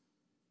cost.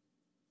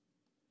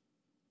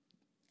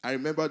 I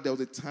remember there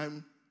was a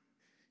time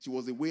she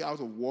was away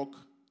out of work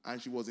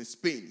and she was in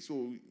Spain.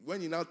 So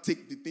when you now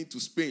take the thing to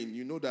Spain,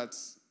 you know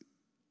that's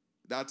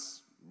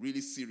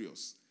really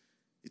serious.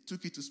 It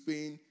took it to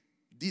Spain,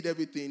 did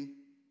everything,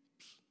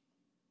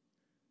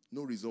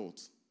 no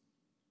result.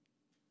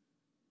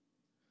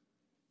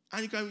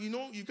 And you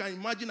can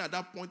imagine at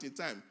that point in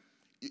time,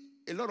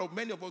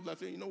 many of us are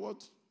saying, you know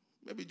what?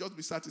 Maybe just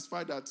be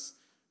satisfied that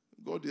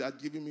God has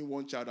given me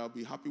one child, I'll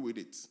be happy with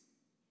it.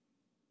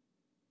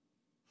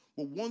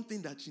 But one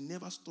thing that she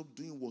never stopped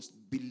doing was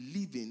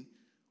believing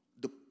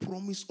the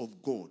promise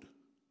of God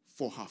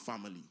for her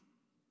family.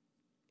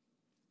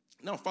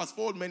 Now, fast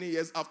forward many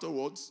years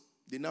afterwards,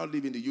 they now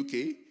live in the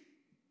UK.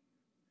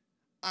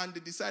 And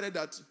they decided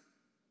that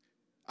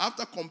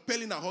after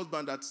compelling her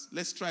husband that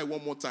let's try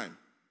one more time.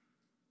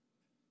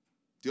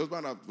 The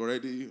husband had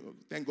already,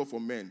 thank God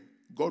for men.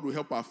 God will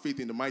help our faith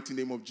in the mighty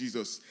name of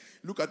Jesus.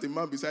 Look at the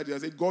man beside you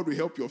and say, God will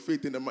help your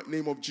faith in the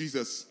name of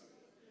Jesus.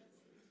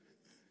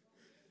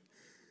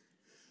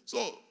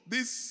 So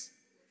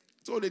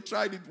they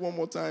tried it one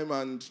more time,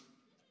 and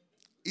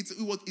it's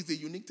a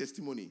unique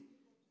testimony.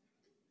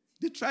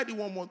 They tried it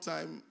one more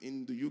time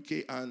in the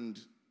UK, and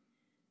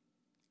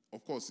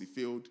of course, it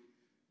failed.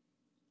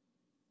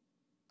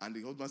 And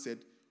the husband said,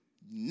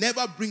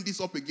 never bring this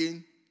up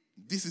again.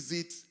 This is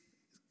it.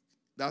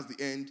 That's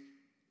the end.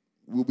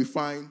 We'll be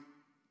fine.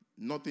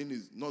 Nothing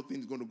is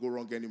going to go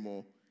wrong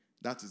anymore.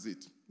 That is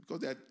it.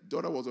 Because their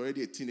daughter was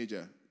already a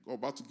teenager,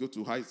 about to go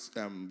to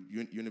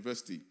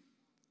university.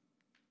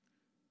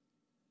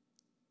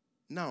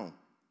 Now,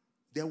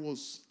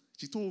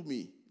 she told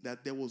me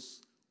that there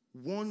was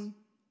one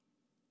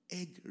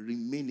egg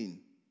remaining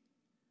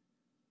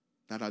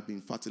that had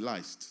been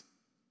fertilized.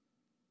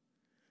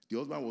 The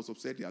husband was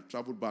upset. He had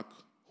traveled back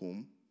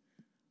home.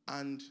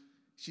 And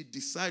she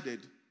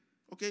decided,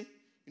 okay,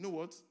 you know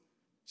what?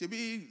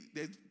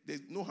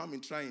 There's no harm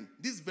in trying.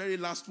 This very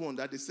last one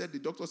that the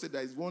doctor said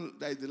that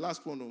is the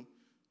last one.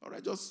 All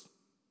right, just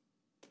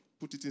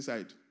put it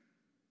inside.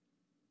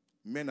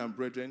 Men and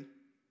brethren,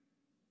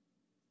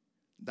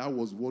 that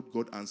was what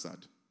God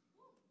answered.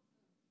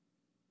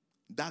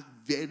 That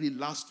very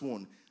last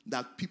one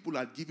that people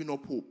had given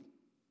up hope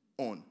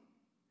on,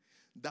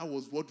 that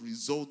was what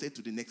resulted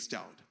to the next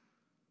child.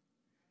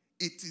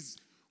 It is,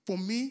 for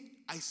me,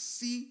 I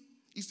see,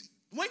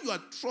 when you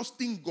are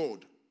trusting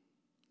God,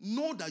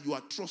 know that you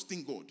are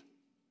trusting God.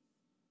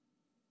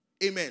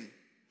 Amen.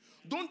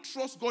 Don't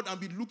trust God and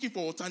be looking for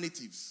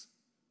alternatives.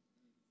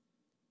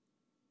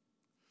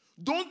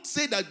 Don't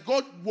say that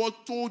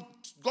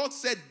God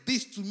said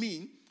this to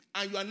me,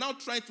 and you are now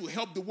trying to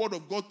help the word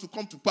of God to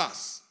come to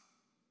pass.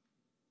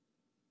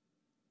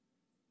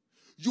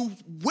 You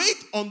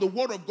wait on the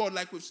word of God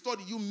like we've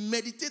studied. You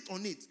meditate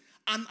on it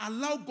and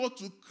allow God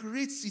to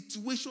create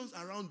situations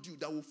around you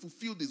that will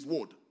fulfill this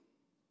word.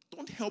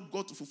 Don't help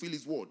God to fulfill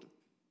his word.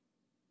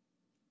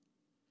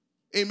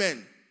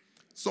 Amen.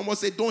 Someone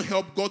say, don't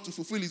help God to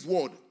fulfill his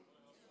word.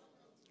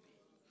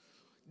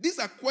 These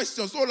are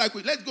questions. So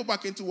let's go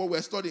back into what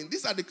we're studying.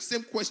 These are the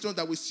same questions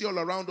that we see all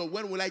around us.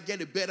 When will I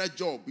get a better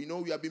job? We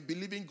have been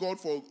believing God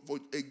for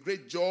a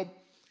great job.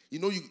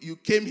 You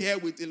came here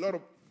with a lot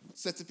of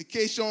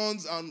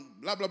certifications and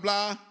blah, blah,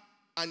 blah.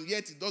 And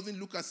yet it doesn't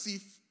look as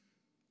if.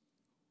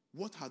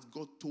 What has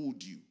God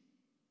told you?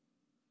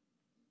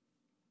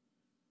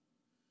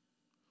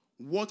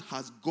 What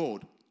has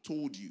God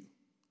told you?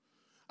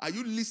 Are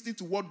you listening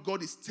to what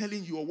God is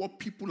telling you or what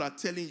people are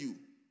telling you?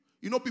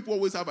 People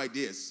always have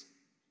ideas.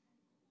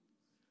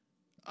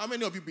 How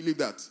many of you believe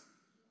that?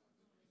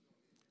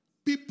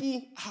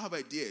 People have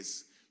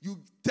ideas. You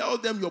tell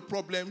them your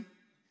problem,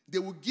 they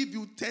will give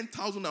you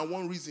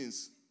 10,001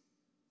 reasons.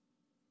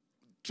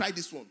 Try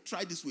this one,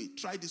 try this way,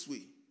 try this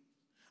way.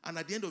 And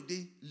at the end of the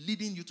day,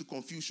 leading you to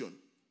confusion.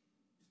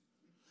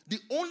 The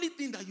only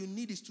thing that you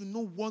need is to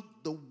know what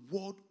the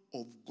word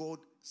of God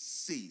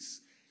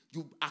says.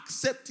 You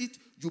accept it,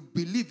 you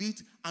believe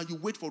it, and you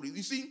wait for it.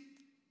 You see,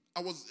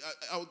 I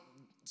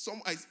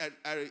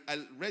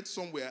read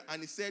somewhere,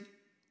 and it said,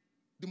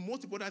 the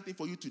most important thing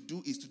for you to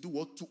do is to do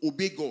what? To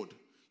obey God.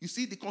 You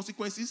see the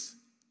consequences?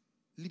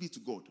 Leave it to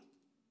God.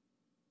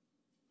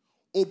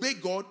 Obey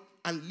God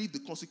and leave the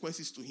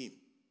consequences to him.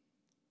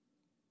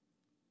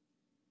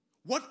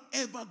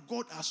 Whatever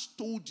God has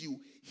told you,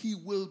 he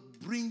will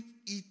bring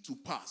it to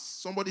pass.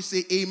 Somebody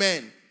say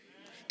amen.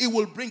 It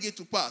will bring it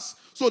to pass.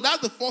 So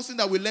that's the first thing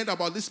that we learned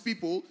about these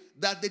people,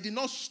 that they did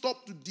not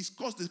stop to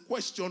discuss the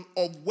question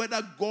of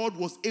whether God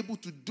was able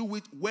to do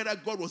it, whether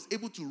God was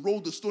able to roll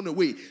the stone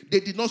away. They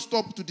did not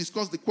stop to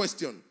discuss the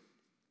question.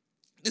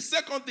 The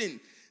second thing,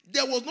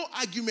 there was no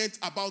argument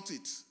about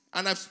it.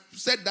 And I've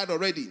said that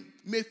already.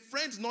 May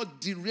friends not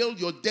derail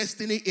your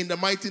destiny in the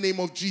mighty name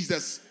of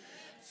Jesus.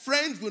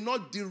 Friends will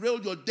not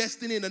derail your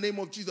destiny in the name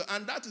of Jesus.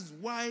 And that is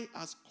why,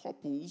 as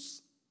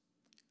couples,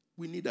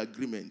 we need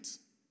agreement.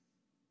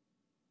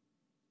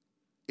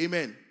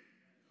 Amen.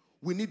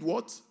 We need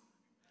what?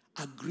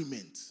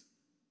 Agreement.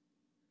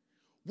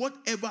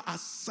 Whatever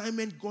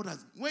assignment God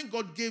has, when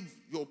God gave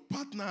your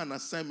partner an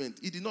assignment,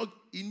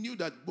 he knew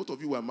that both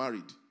of you were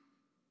married.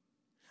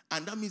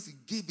 And that means he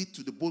gave it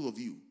to the both of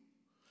you.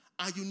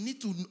 And you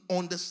need to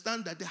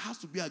understand that there has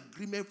to be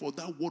agreement for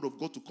that word of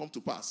God to come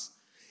to pass.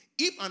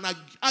 If an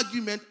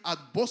argument had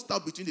burst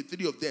out between the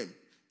three of them,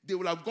 they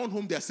would have gone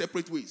home their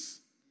separate ways.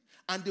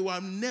 And they would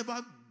have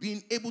never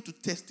been able to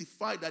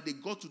testify that they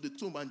got to the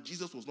tomb and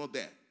Jesus was not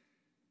there.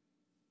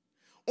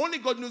 Only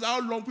God knows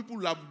how long people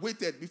will have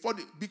waited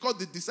because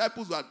the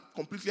disciples had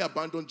completely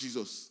abandoned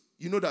Jesus.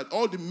 You know that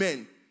all the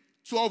men,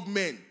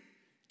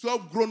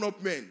 12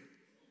 grown-up men.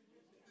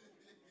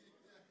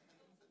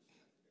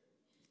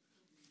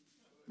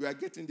 We are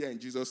getting there in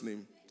Jesus'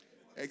 name.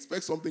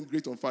 Expect something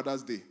great on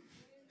Father's Day.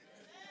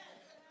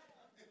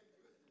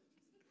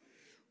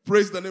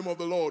 Praise the name of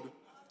the Lord.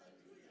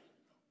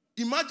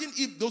 Imagine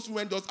if those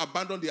women just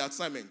abandoned the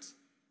assignment.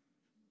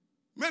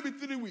 Maybe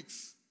 3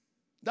 weeks.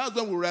 That's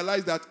when we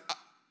realize that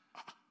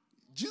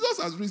Jesus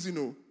has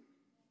risen.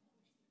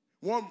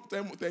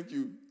 Thank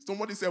you.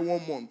 Somebody said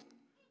 1 month.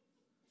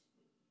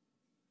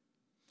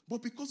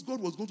 But because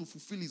God was going to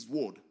fulfill his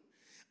word.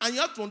 And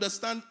you have to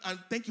understand, and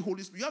thank you,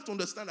 Holy Spirit, you have to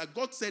understand that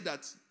God said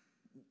that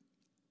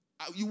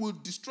you will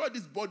destroy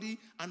this body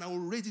and I will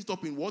raise it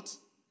up in what?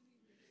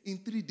 In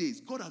 3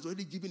 days. God has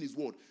already given his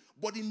word.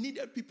 But he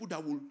needed people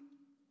that will.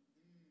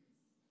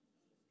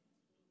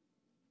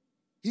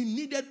 He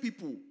needed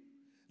people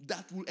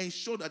that will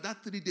ensure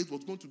that 3 days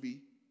was going to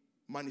be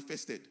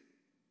manifested.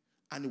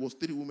 And it was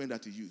 3 women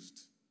that he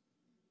used.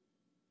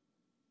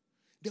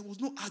 There was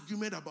no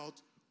argument about,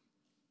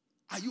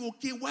 are you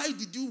okay? Why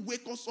did you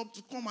wake us up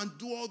to come and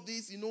do all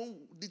this?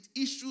 The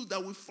issues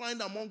that we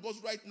find among us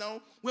right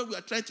now when we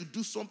are trying to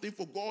do something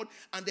for God.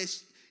 And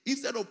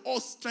instead of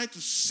us trying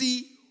to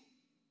see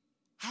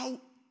how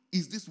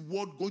is this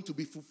word going to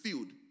be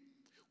fulfilled,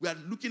 we are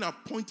looking at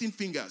pointing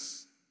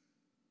fingers.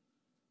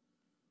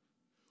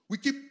 We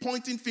keep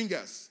pointing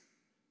fingers.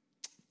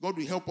 God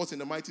will help us in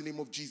the mighty name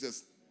of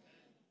Jesus.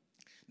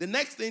 The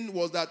next thing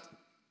was that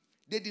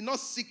they did not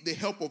seek the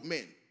help of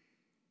men.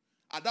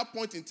 At that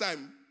point in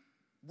time,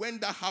 when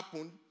that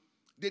happened,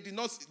 they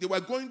were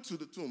going to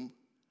the tomb.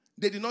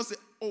 They did not say,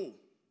 oh,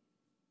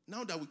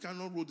 now that we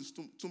cannot roll this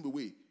tomb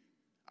away,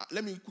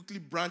 let me quickly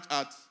branch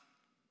at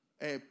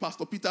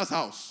Pastor Peter's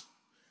house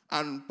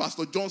and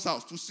Pastor John's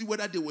house to see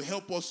whether they will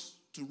help us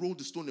to roll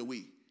the stone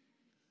away.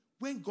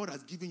 When God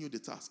has given you the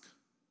task,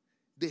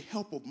 the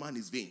help of man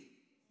is vain.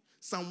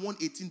 Psalm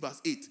 118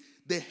 verse 8.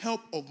 The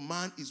help of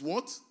man is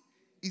what?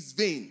 Is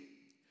vain.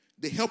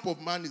 The help of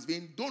man is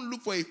vain. Don't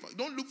look for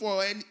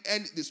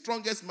the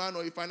strongest man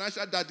or a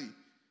financial daddy.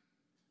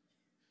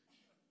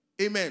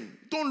 Amen.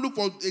 Don't look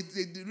for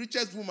the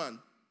richest woman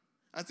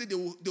and say they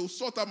will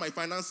sort out my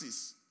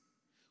finances.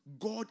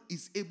 God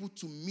is able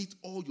to meet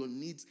all your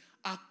needs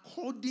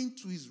according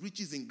to his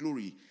riches in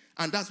glory.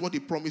 And that's what he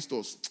promised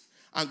us.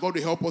 And God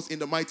will help us in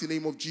the mighty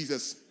name of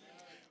Jesus.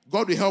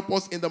 God will help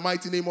us in the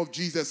mighty name of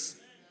Jesus.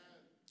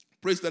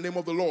 Praise the name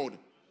of the Lord.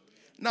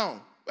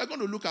 Now, we're going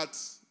to look at,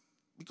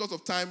 because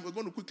of time, we're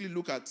going to quickly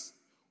look at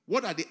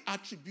what are the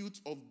attributes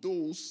of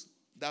those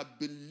that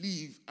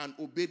believe and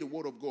obey the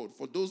word of God.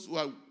 For those who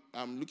are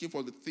looking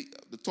for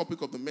the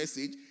topic of the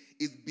message,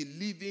 is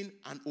believing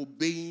and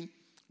obeying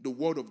the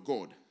word of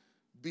God.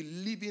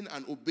 Believing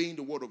and obeying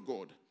the word of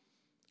God.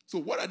 So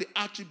what are the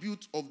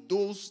attributes of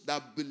those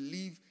that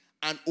believe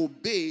and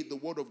obey the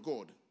word of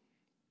God?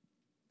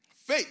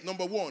 Faith,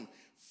 number one.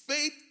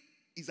 Faith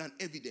is an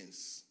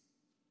evidence.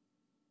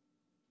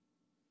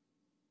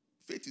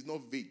 Faith is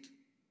not vague.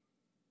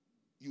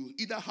 You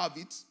either have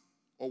it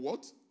or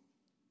what?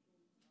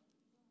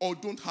 Or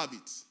don't have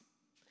it.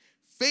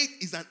 Faith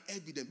is an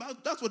evidence.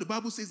 That's what the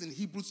Bible says in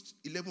Hebrews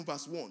 11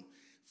 verse 1.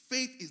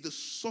 Faith is the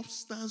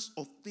substance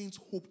of things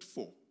hoped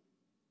for.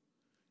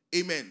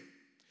 Amen.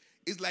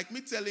 It's like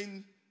me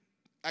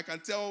I can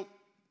tell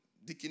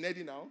the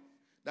Kennedy now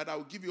that I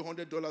will give you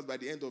 $100 by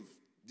the end of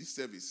this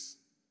service.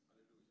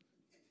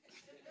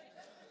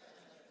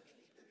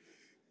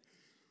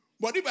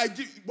 But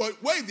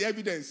where is the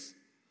evidence?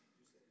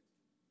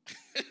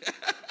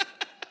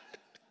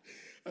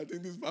 I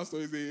think this pastor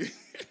is a...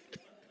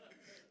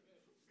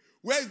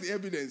 Where is the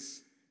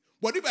evidence?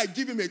 But if I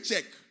give him a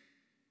check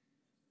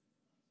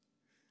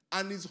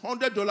and it's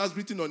 $100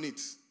 written on it,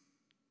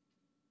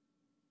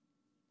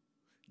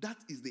 that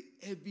is the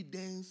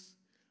evidence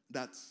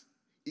that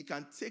he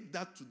can take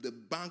that to the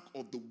bank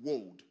of the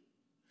world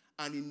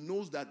and he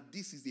knows that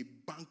this is a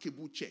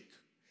bankable check.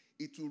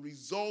 It will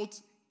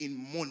result in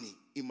money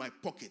in my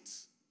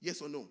pockets.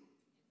 Yes or no?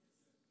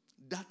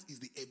 That is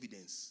the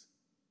evidence.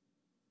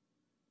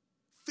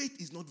 Faith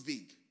is not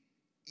vague.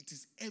 It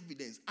is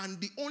evidence. And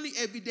the only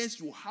evidence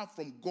you have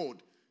from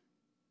God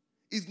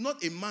is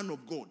not a man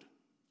of God.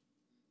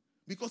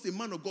 Because a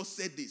man of God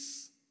said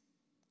this.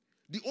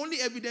 The only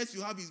evidence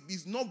you have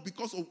is not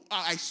because of,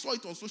 I saw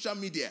it on social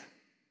media.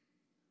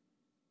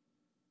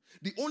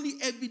 The only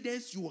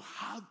evidence you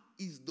have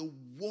is the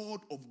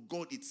word of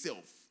God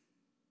itself.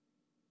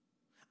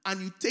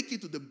 And you take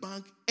it to the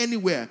bank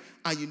anywhere,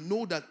 and you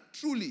know that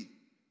truly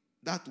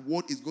that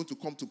word is going to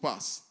come to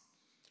pass.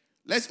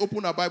 Let's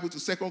open our Bible to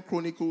 2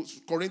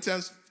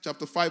 Corinthians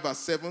chapter 5 verse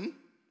 7.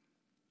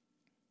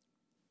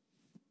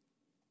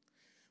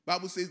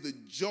 Bible says the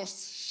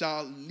just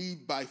shall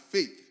live by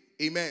faith.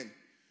 Amen.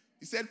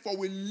 He said, for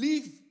we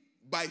live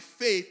by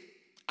faith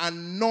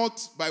and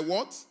not by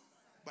what?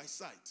 By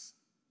sight.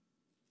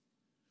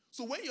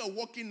 So when you're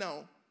walking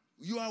now,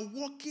 you are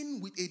walking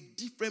with a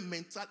different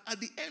mentality. At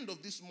the end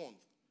of this month,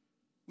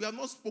 we have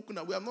not spoken,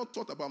 we have not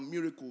talked about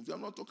miracles. We have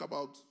not talked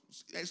about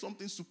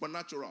something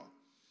supernatural.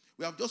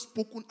 We have just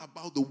spoken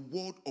about the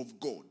word of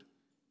God.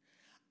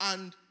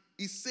 And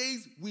it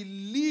says we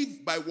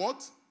live by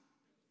what?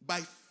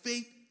 By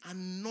faith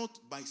and not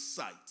by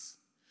sight.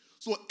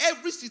 So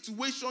every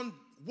situation,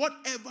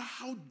 whatever,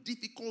 how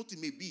difficult it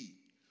may be,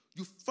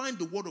 you find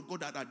the word of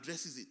God that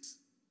addresses it.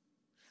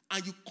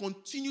 And you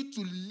continue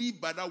to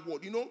live by that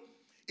word. You know,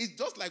 it's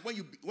just like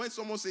when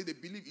someone says they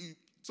believe,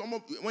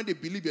 when they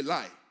believe a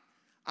lie,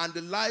 and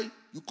the lie,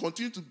 you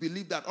continue to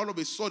believe that, all of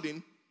a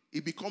sudden,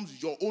 it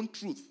becomes your own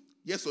truth.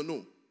 Yes or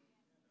no?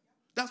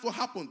 That's what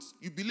happens.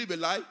 You believe a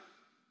lie.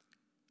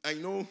 I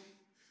know,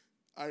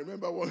 I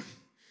remember one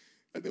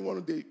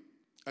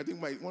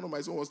of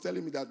my sons was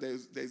telling me that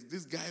there's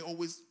this guy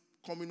always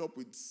coming up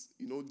with,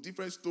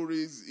 different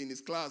stories in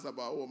his class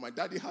about, my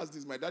daddy has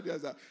this, my daddy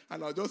has that.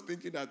 And I was just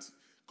thinking that,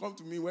 come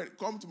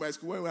to my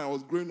school when I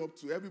was growing up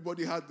too,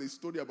 everybody had the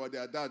story about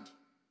their dad.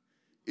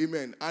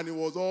 Amen. And it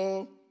was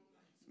all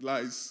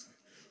lies.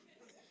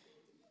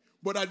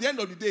 But at the end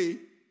of the day,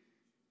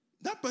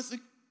 that person,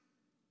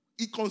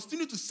 he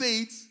continued to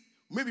say it,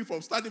 maybe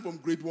starting from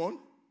grade 1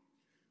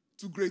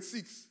 to grade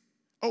 6.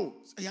 Oh,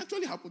 it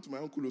actually happened to my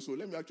uncle also.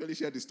 Let me actually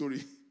share the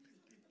story.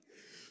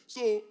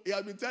 So he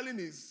had been telling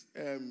his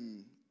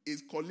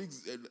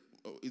colleagues,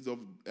 is of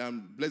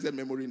blessed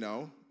memory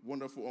now,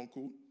 wonderful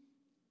uncle.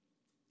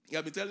 He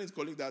had been telling his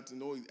colleague that,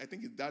 I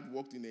think his dad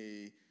worked in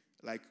he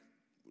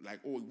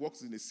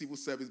works in a civil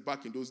service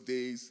back in those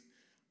days.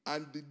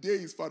 And the day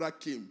his father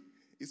came,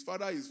 his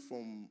father is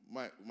from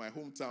my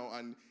hometown,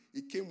 and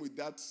he came with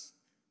that,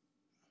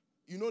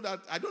 that,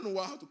 I don't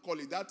know how to call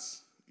it, that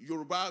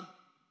Yoruba,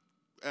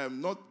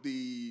 not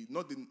the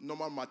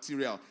normal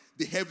material,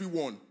 the heavy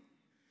one,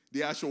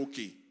 the actual,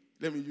 okay,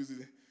 let me use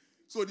it.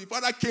 So the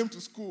father came to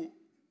school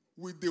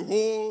with the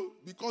whole,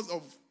 because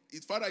of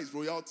his father is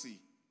royalty,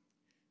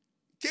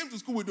 came to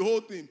school with the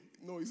whole thing.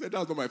 No, he said,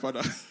 that's not my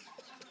father.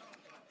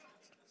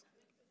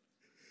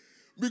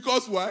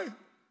 Because why?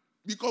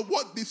 Because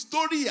what the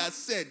story has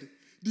said,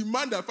 the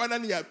man that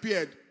finally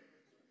appeared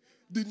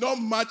did not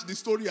match the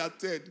story had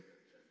said.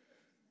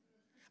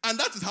 And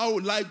that is how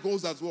life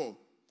goes as well.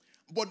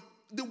 But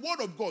the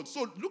word of God,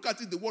 so look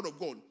at it, the word of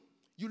God.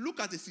 You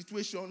look at a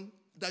situation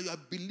that you are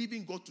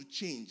believing God to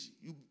change.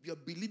 You are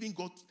believing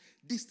God,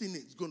 this thing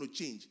is going to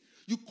change.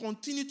 You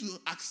continue to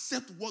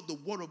accept what the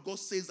word of God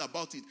says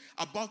about it,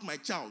 about my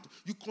child.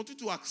 You continue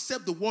to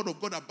accept the word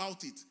of God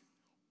about it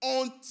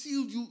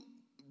until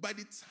by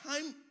the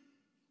time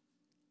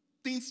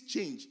things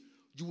change,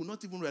 you will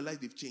not even realize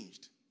they've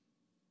changed.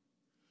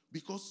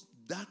 Because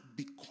that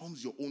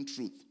becomes your own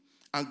truth.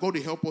 And God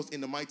will help us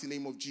in the mighty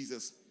name of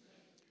Jesus.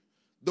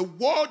 The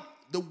word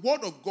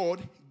of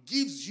God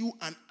gives you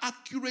an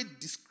accurate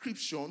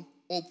description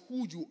of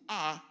who you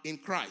are in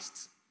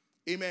Christ.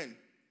 Amen.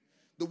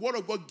 The word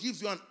of God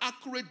gives you an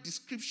accurate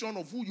description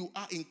of who you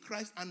are in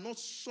Christ and not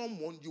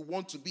someone you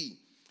want to be.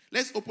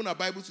 Let's open our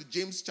Bible to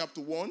James chapter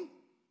 1.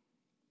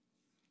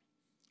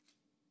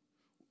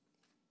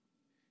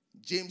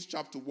 James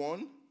chapter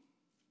 1.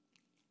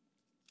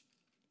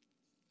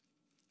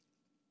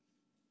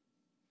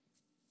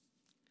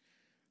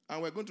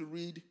 And we're going to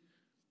read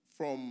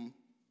from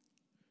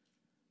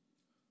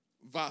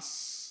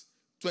verse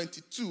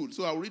 22.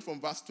 So I'll read from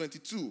verse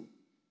 22.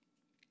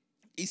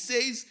 It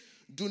says,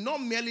 do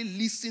not merely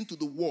listen to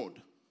the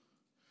word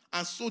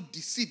and so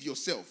deceive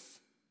yourself.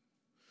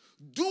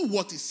 Do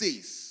what it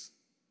says.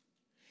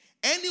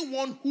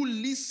 Anyone who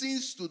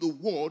listens to the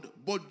word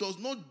but does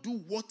not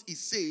do what it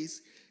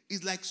says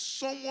is like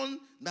someone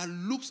that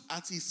looks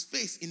at his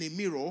face in a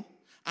mirror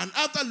and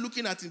after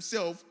looking at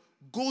himself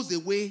goes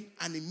away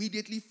and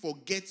immediately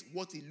forgets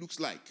what he looks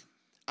like.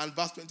 And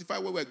verse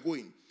 25, where we're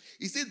going.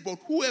 He says, but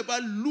whoever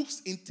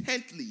looks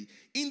intently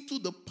into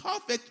the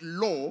perfect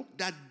law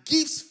that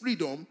gives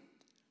freedom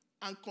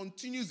and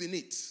continues in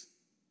it,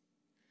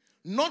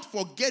 not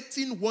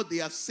forgetting what they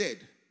have said,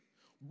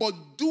 but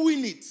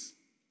doing it,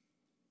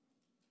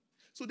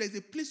 So there's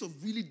a place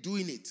of really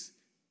doing it.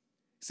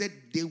 Said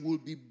they will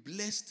be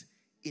blessed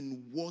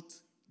in what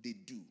they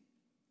do.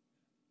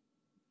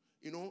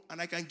 You know,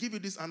 and I can give you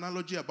this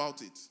analogy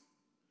about it.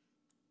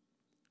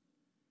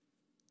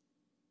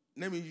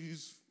 Let me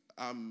use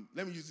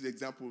the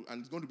example, and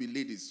it's going to be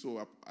ladies,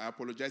 so I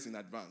apologize in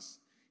advance.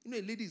 You know,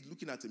 a lady is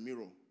looking at a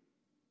mirror,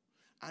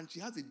 and she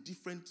has a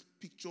different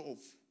picture of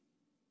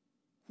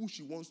who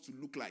she wants to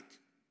look like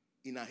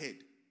in her head.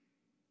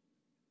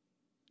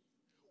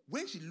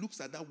 When she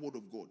looks at that word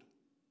of God,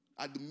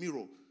 at the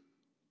mirror,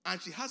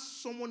 and she has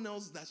someone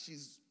else that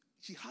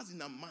she has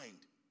in her mind,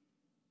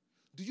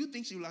 do you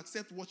think she will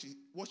accept what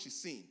she's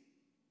seeing?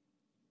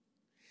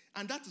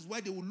 And that is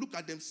why they will look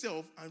at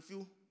themselves and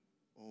feel,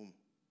 oh,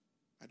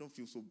 I don't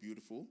feel so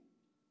beautiful.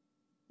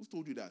 Who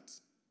told you that?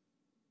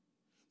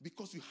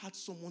 Because you had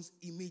someone's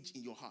image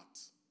in your heart.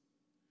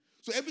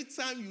 So every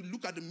time you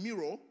look at the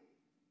mirror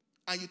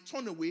and you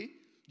turn away,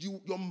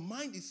 your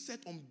mind is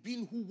set on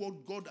being who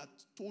what God has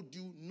told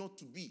you not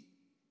to be.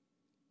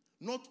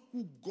 Not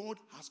who God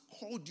has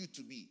called you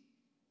to be.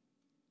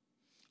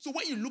 So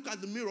when you look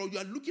at the mirror, you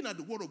are looking at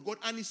the word of God,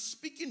 and it's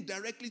speaking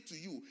directly to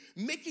you,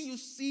 making you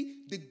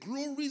see the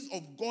glories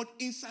of God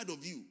inside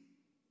of you.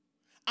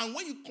 And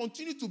when you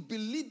continue to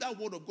believe that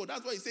word of God,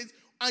 that's why it says,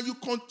 and you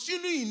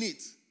continue in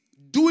it,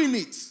 doing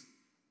it,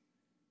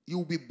 you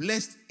will be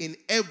blessed in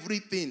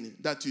everything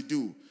that you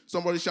do.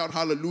 Somebody shout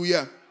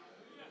hallelujah.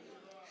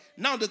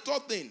 Now the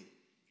third thing,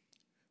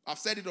 I've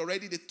said it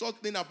already, the third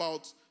thing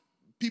about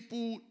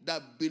people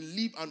that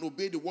believe and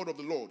obey the word of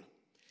the Lord,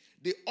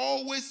 they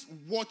always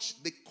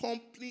watch the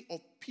company of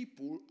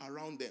people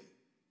around them.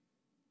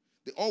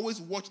 They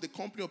always watch the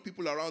company of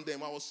people around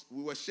them.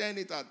 We were sharing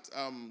it at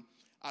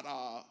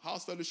our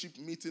house fellowship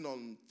meeting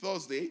on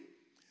Thursday,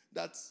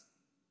 that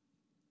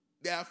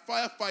there are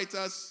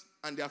firefighters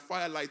and there are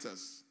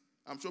firelighters.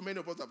 I'm sure many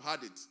of us have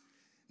heard it.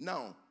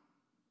 Now,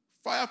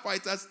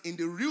 firefighters, in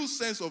the real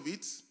sense of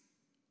it,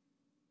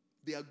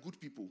 they are good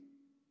people.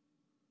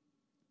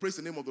 Praise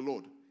the name of the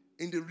Lord.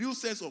 In the real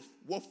sense of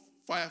what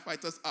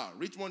firefighters are,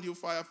 Richmond Hill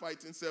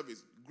Firefighting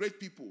Service, great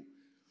people.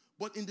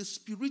 But in the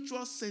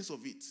spiritual sense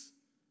of it,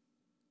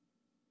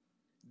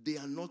 they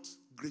are not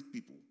great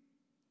people.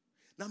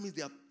 That means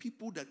they are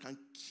people that can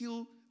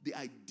kill the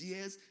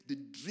ideas, the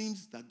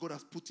dreams that God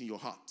has put in your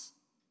heart.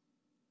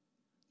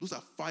 Those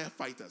are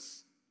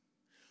firefighters.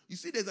 You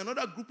see, there's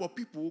another group of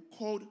people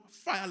called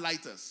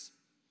firelighters.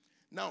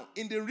 Now,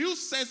 in the real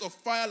sense of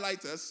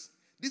firelighters,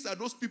 these are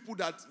those people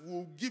that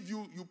will give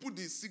you put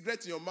the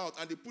cigarette in your mouth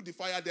and they put the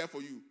fire there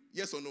for you.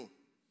 Yes or no?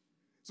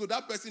 So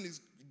that person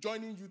is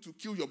joining you to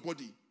kill your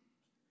body.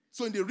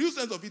 So in the real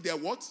sense of it, they are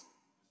what?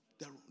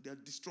 They are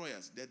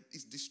destroyers.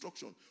 It's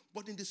destruction.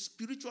 But in the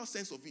spiritual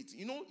sense of it,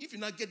 you know, if you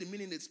not get the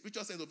meaning in the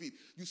spiritual sense of it,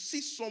 you see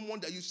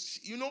someone that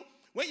you know,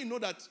 when you know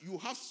that you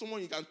have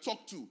someone you can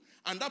talk to,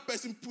 and that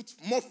person puts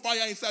more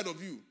fire inside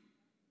of you.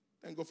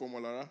 Thank God for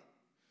Molara.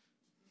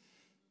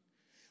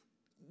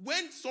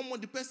 When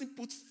the person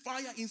puts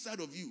fire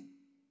inside of you,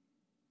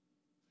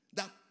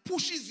 that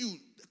pushes you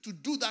to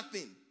do that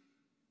thing,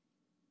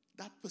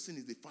 that person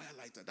is the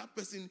firelighter. That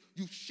person,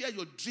 you share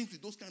your dreams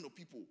with those kind of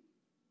people.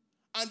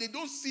 And they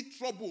don't see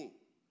trouble.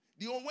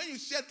 When you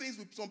share things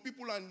with some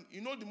people, and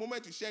you know the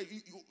moment you share,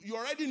 you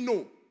already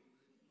know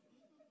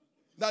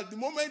that the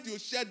moment you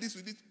share this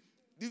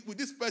with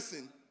this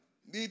person,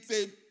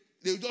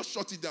 they'll just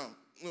shut it down.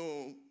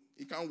 No,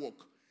 he can't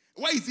walk.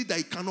 Why is it that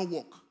he cannot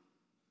walk?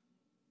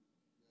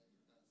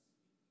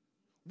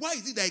 Why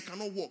is it that he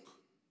cannot walk?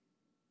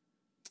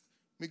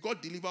 May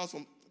God deliver us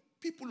from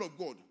people of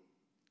God.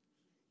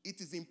 It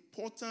is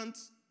important.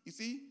 You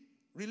see,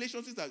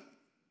 relationships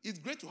it's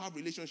great to have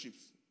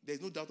relationships.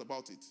 There's no doubt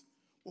about it.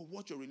 But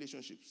watch your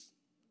relationships.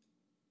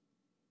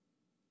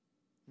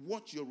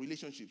 Watch your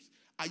relationships.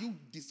 Are you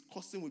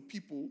discussing with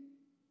people?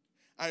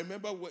 I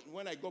remember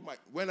when I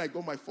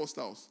got my first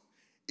house,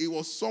 it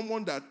was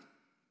someone that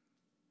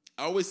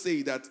I always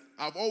say that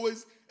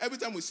every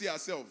time we see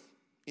ourselves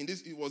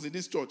it was in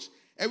this church,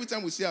 every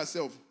time we see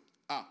ourselves,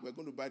 we're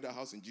going to buy that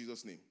house in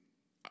Jesus' name.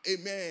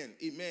 Amen.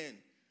 Amen.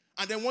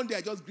 And then one day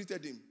I just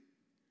greeted him.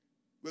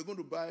 We're going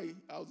to buy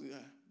a house.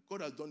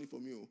 God has done it for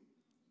me.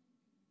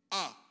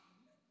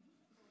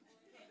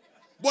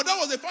 But that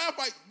was a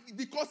firefight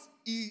because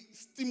he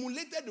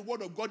stimulated the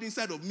word of God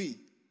inside of me.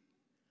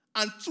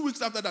 And 2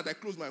 weeks after that, I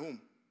closed my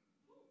home.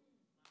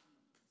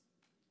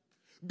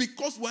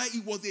 Because why?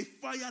 He was a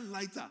fire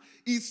lighter.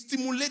 He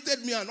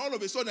stimulated me, and all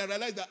of a sudden I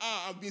realized that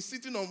I've been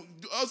sitting on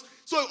us.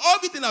 So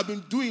everything I've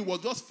been doing was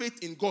just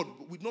faith in God,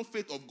 with no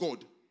faith of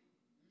God.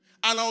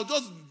 And I was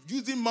just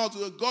using mouth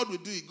to God will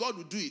do it. God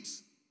will do it.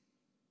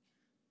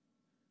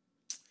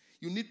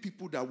 You need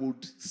people that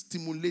would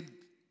stimulate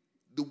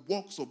the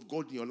works of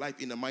God in your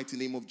life in the mighty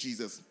name of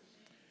Jesus.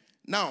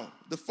 Now,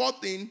 the fourth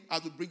thing,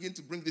 as we begin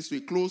to bring this to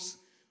a close,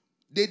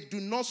 they do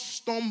not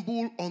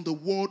stumble on the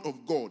word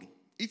of God.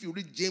 If you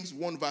read James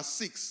 1 verse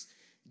 6,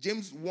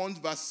 James 1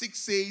 verse 6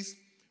 says,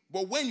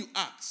 but when you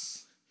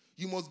ask,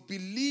 you must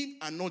believe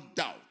and not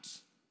doubt.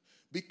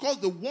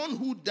 Because the one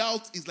who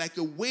doubts is like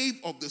a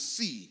wave of the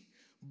sea,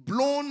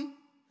 blown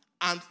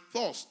and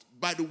tossed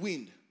by the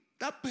wind,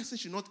 that person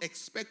should not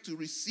expect to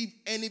receive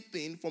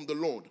anything from the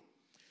Lord.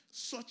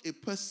 Such a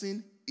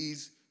person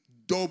is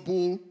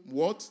double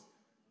what?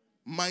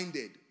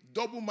 Minded.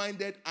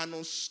 Double-minded and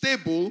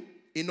unstable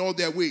in all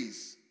their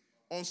ways.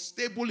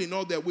 Unstable in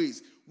all their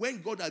ways.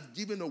 When God has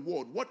given a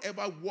word,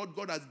 whatever word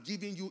God has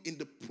given you in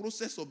the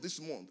process of this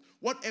month,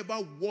 whatever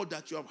word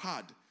that you have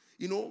had,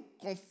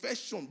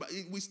 confession.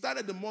 We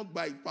started the month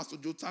by Pastor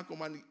Joe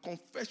Takom and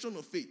confession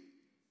of faith.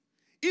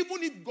 Even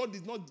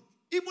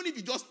if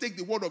you just take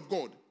the word of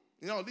God,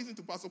 listen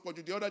to Pastor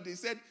Kojo the other day, he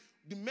said,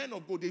 the men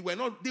of God, they were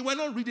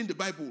not reading the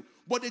Bible,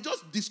 but they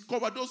just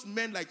discovered those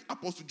men like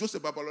Apostle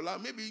Joseph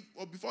Babalola, maybe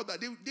or before that,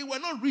 they were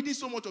not reading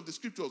so much of the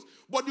scriptures,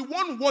 but the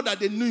one word that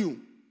they knew,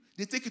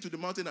 they take it to the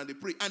mountain and they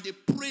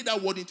pray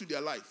that word into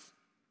their life.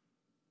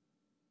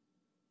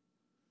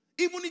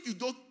 Even if you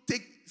don't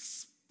take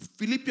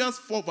Philippians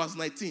 4 verse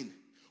 19,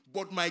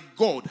 but my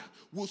God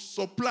will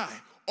supply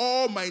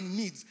all my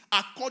needs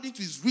according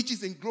to his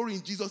riches and glory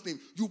in Jesus' name.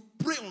 You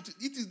pray until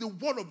it is the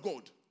word of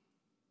God.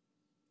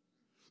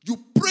 You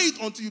pray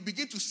it until you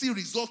begin to see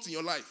results in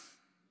your life.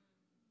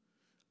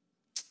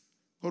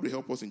 God will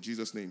help us in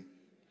Jesus' name.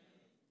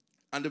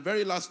 And the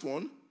very last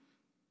one,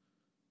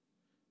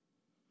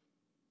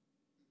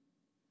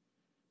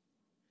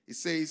 it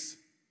says,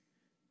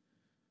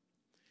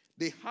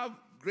 they have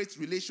great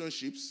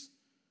relationships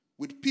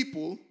with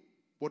people,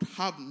 but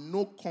have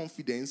no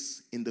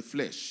confidence in the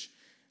flesh.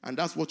 And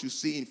that's what you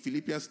see in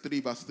Philippians 3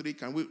 verse 3.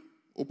 Can we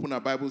open our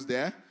Bibles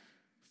there?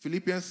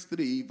 Philippians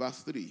 3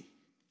 verse 3.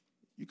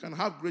 You can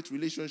have great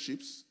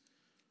relationships,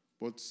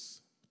 but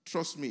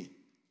trust me,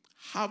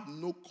 have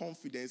no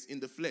confidence in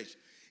the flesh.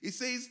 It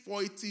says,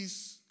 for it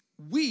is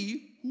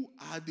we who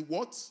are the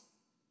what?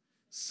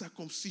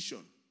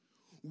 Circumcision.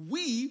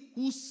 We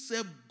who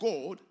serve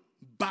God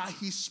by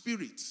his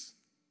Spirit,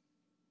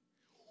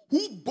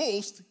 who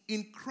boast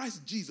in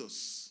Christ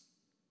Jesus.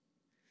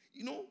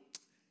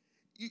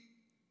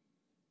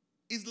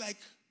 It's like,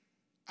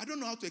 I don't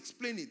know how to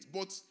explain it,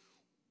 but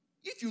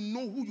if you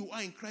know who you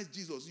are in Christ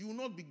Jesus, you will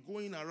not be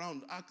going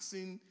around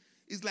asking.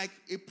 It's like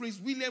a Prince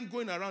William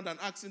going around and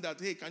asking that,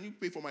 hey, can you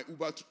pay for my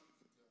Uber?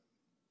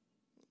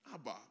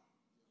 Abba,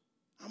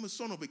 I'm a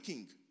son of a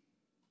king.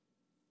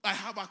 I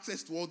have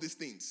access to all these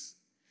things.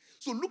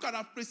 So look at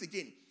that phrase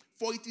again.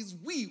 For it is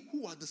we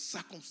who are the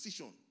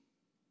circumcision.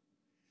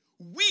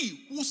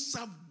 We who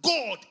serve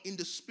God in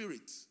the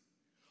Spirit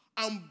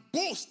and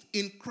boast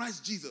in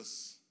Christ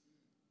Jesus.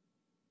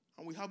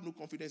 And we have no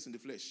confidence in the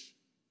flesh.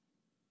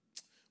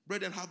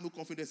 Brethren, have no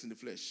confidence in the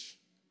flesh.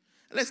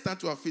 Let's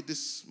stand to our feet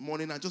this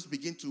morning and just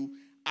begin to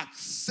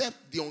accept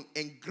the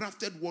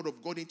engrafted word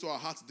of God into our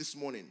hearts this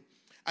morning.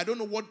 I don't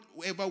know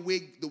whatever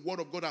way the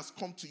word of God has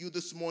come to you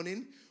this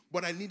morning,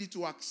 but I need you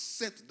to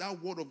accept that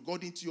word of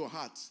God into your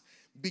heart.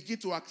 Begin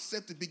to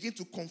accept it. Begin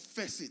to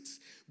confess it.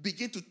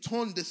 Begin to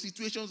turn the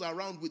situations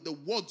around with the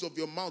words of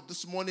your mouth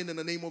this morning in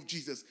the name of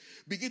Jesus.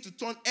 Begin to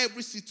turn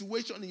every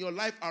situation in your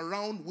life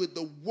around with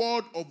the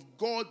word of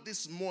God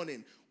this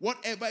morning.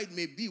 Whatever it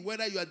may be,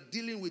 whether you are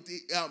dealing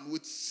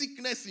with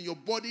sickness in your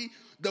body,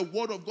 the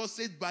word of God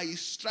says, by his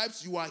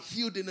stripes you are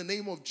healed in the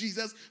name of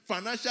Jesus.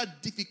 Financial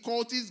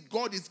difficulties,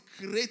 God is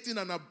creating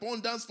an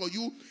abundance for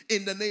you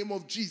in the name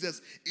of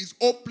Jesus. He's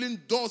opening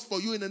doors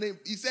for you in the name.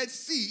 He said,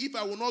 see, if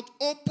I will not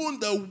open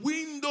the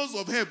windows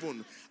of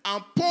heaven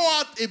and pour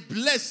out a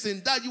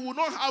blessing that you will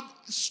not have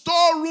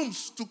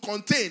storerooms to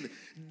contain,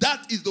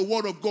 that is the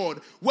word of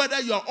God. Whether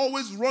you are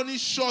always running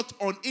short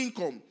on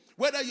income,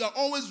 whether you are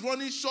always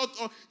running short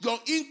or your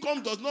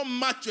income does not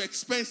match your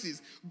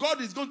expenses, God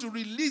is going to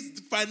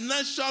release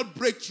financial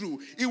breakthrough.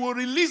 He will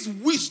release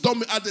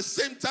wisdom at the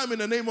same time in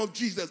the name of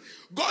Jesus.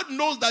 God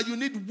knows that you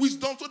need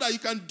wisdom so that you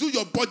can do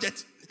your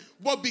budget.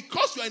 But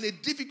because you are in a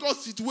difficult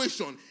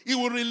situation, He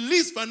will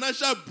release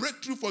financial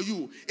breakthrough for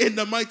you in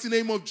the mighty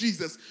name of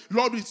Jesus.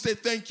 Lord, we say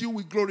thank you.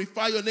 We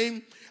glorify your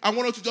name. I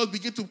want us to just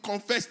begin to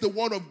confess the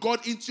word of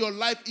God into your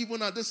life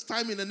even at this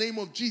time in the name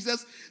of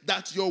Jesus,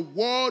 that your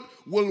word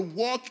will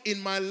work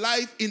in my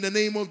life in the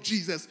name of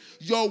Jesus.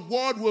 Your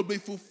word will be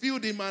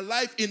fulfilled in my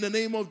life in the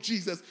name of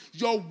Jesus.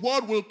 Your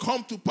word will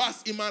come to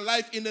pass in my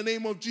life in the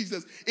name of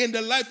Jesus, in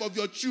the life of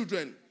your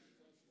children.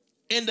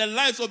 In the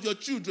lives of your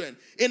children.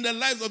 In the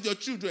lives of your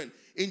children.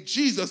 In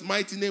Jesus'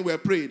 mighty name we are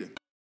prayed.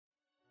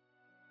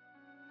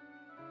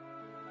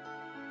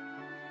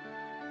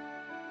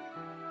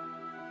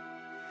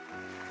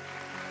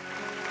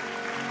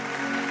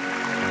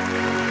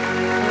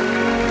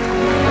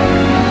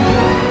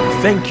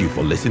 Thank you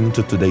for listening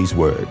to today's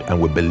word,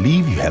 and we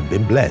believe you have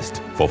been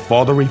blessed. For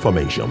further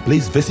information,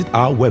 please visit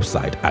our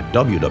website at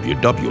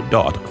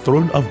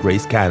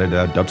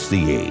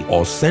www.throneofgracecanada.ca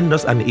or send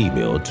us an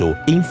email to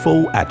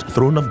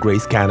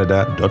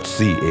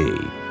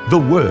info@throneofgracecanada.ca. The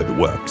word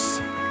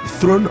works.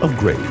 Throne of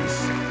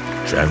Grace,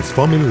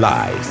 transforming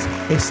lives,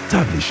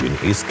 establishing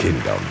His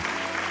kingdom.